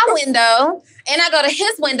leave my window and I go to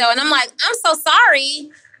his window and I'm like, I'm so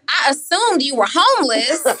sorry. I assumed you were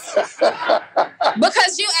homeless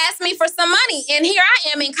because you asked me for some money. And here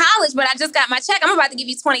I am in college, but I just got my check. I'm about to give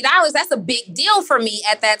you $20. That's a big deal for me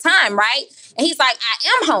at that time, right? And he's like, I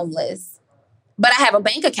am homeless, but I have a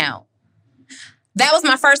bank account. That was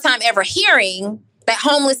my first time ever hearing that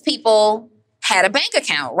homeless people had a bank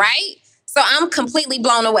account, right? So I'm completely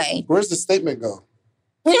blown away. Where's the statement go?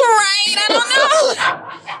 Right, I don't know.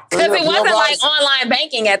 Because it wasn't like online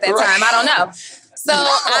banking at that time. I don't know. So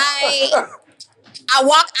I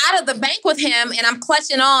walk out of the bank with him and I'm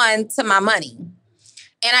clutching on to my money.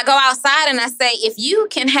 And I go outside and I say, if you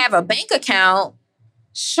can have a bank account,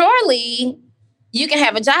 surely you can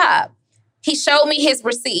have a job. He showed me his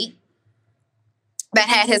receipt that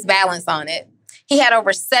had his balance on it. He had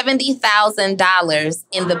over $70,000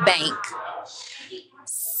 in the bank.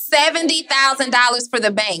 $70,000 for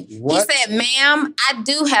the bank. What? He said, ma'am, I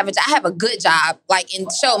do have a job. I have a good job.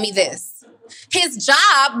 And showed me this. His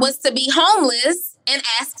job was to be homeless and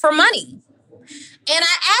ask for money. And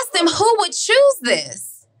I asked him, who would choose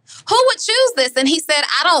this? Who would choose this? And he said,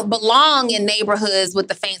 I don't belong in neighborhoods with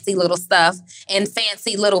the fancy little stuff and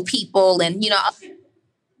fancy little people. And, you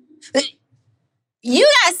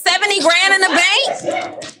got 70 grand in the bank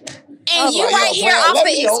and you right here off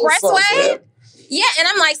the expressway? Yeah, and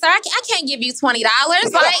I'm like, sir, I can't give you $20.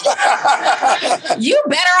 You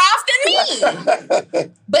better off than me.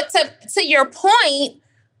 But to your point,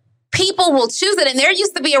 people will choose it. And there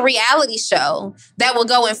used to be a reality show that will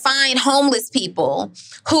go and find homeless people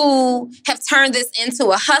who have turned this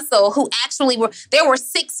into a hustle, who actually there were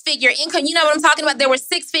six-figure income. You know what I'm talking about? There were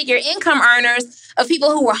six-figure income earners of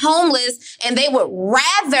people who were homeless, and they would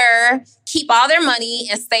rather keep all their money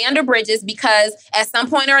and stay under bridges because at some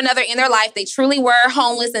point or another in their life, they truly were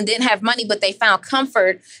homeless and didn't have money, but they found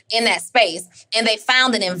comfort in that space. And they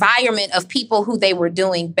found an environment of people who they were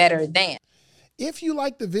doing better than. If you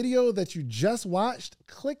like the video that you just watched,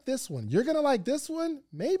 click this one. You're going to like this one,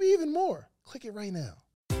 maybe even more. Click it right now.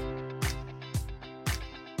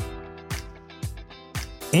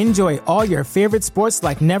 Enjoy all your favorite sports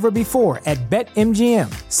like never before at BetMGM.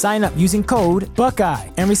 Sign up using code Buckeye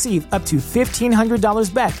and receive up to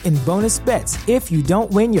 $1,500 back in bonus bets if you don't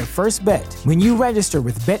win your first bet. When you register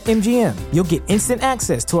with BetMGM, you'll get instant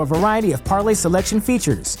access to a variety of parlay selection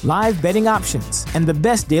features, live betting options, and the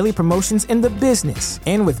best daily promotions in the business.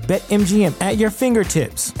 And with BetMGM at your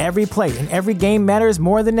fingertips, every play and every game matters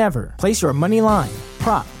more than ever. Place your money line,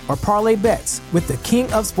 prop, or parlay bets with the king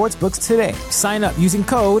of sportsbooks today. Sign up using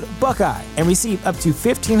code Buckeye and receive up to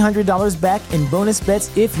 $1,500 back in bonus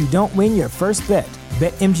bets if you don't win your first bet.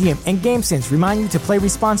 BetMGM and GameSense remind you to play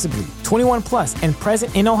responsibly. 21 plus and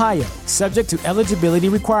present in Ohio, subject to eligibility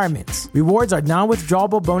requirements. Rewards are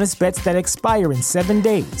non-withdrawable bonus bets that expire in 7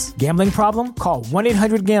 days. Gambling problem? Call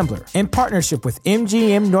 1-800-GAMBLER. In partnership with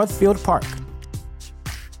MGM Northfield Park.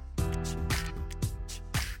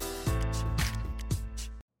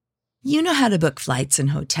 You know how to book flights and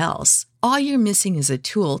hotels. All you're missing is a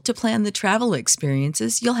tool to plan the travel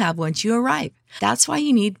experiences you'll have once you arrive. That's why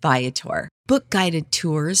you need Viator. Book guided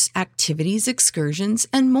tours, activities, excursions,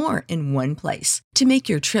 and more in one place to make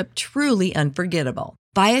your trip truly unforgettable.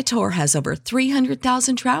 Viator has over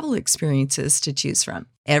 300,000 travel experiences to choose from.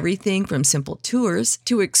 Everything from simple tours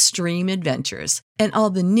to extreme adventures and all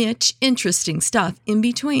the niche, interesting stuff in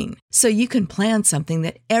between. So you can plan something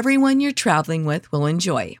that everyone you're traveling with will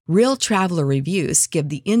enjoy. Real traveler reviews give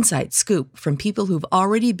the inside scoop from people who've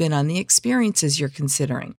already been on the experiences you're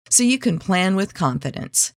considering. So you can plan with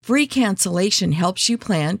confidence. Free cancellation helps you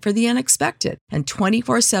plan for the unexpected. And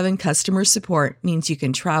 24/7 customer support means you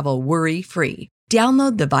can travel worry-free.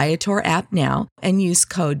 Download the Viator app now and use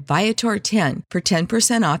code Viator10 for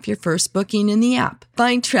 10% off your first booking in the app.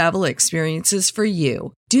 Find travel experiences for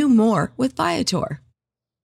you. Do more with Viator.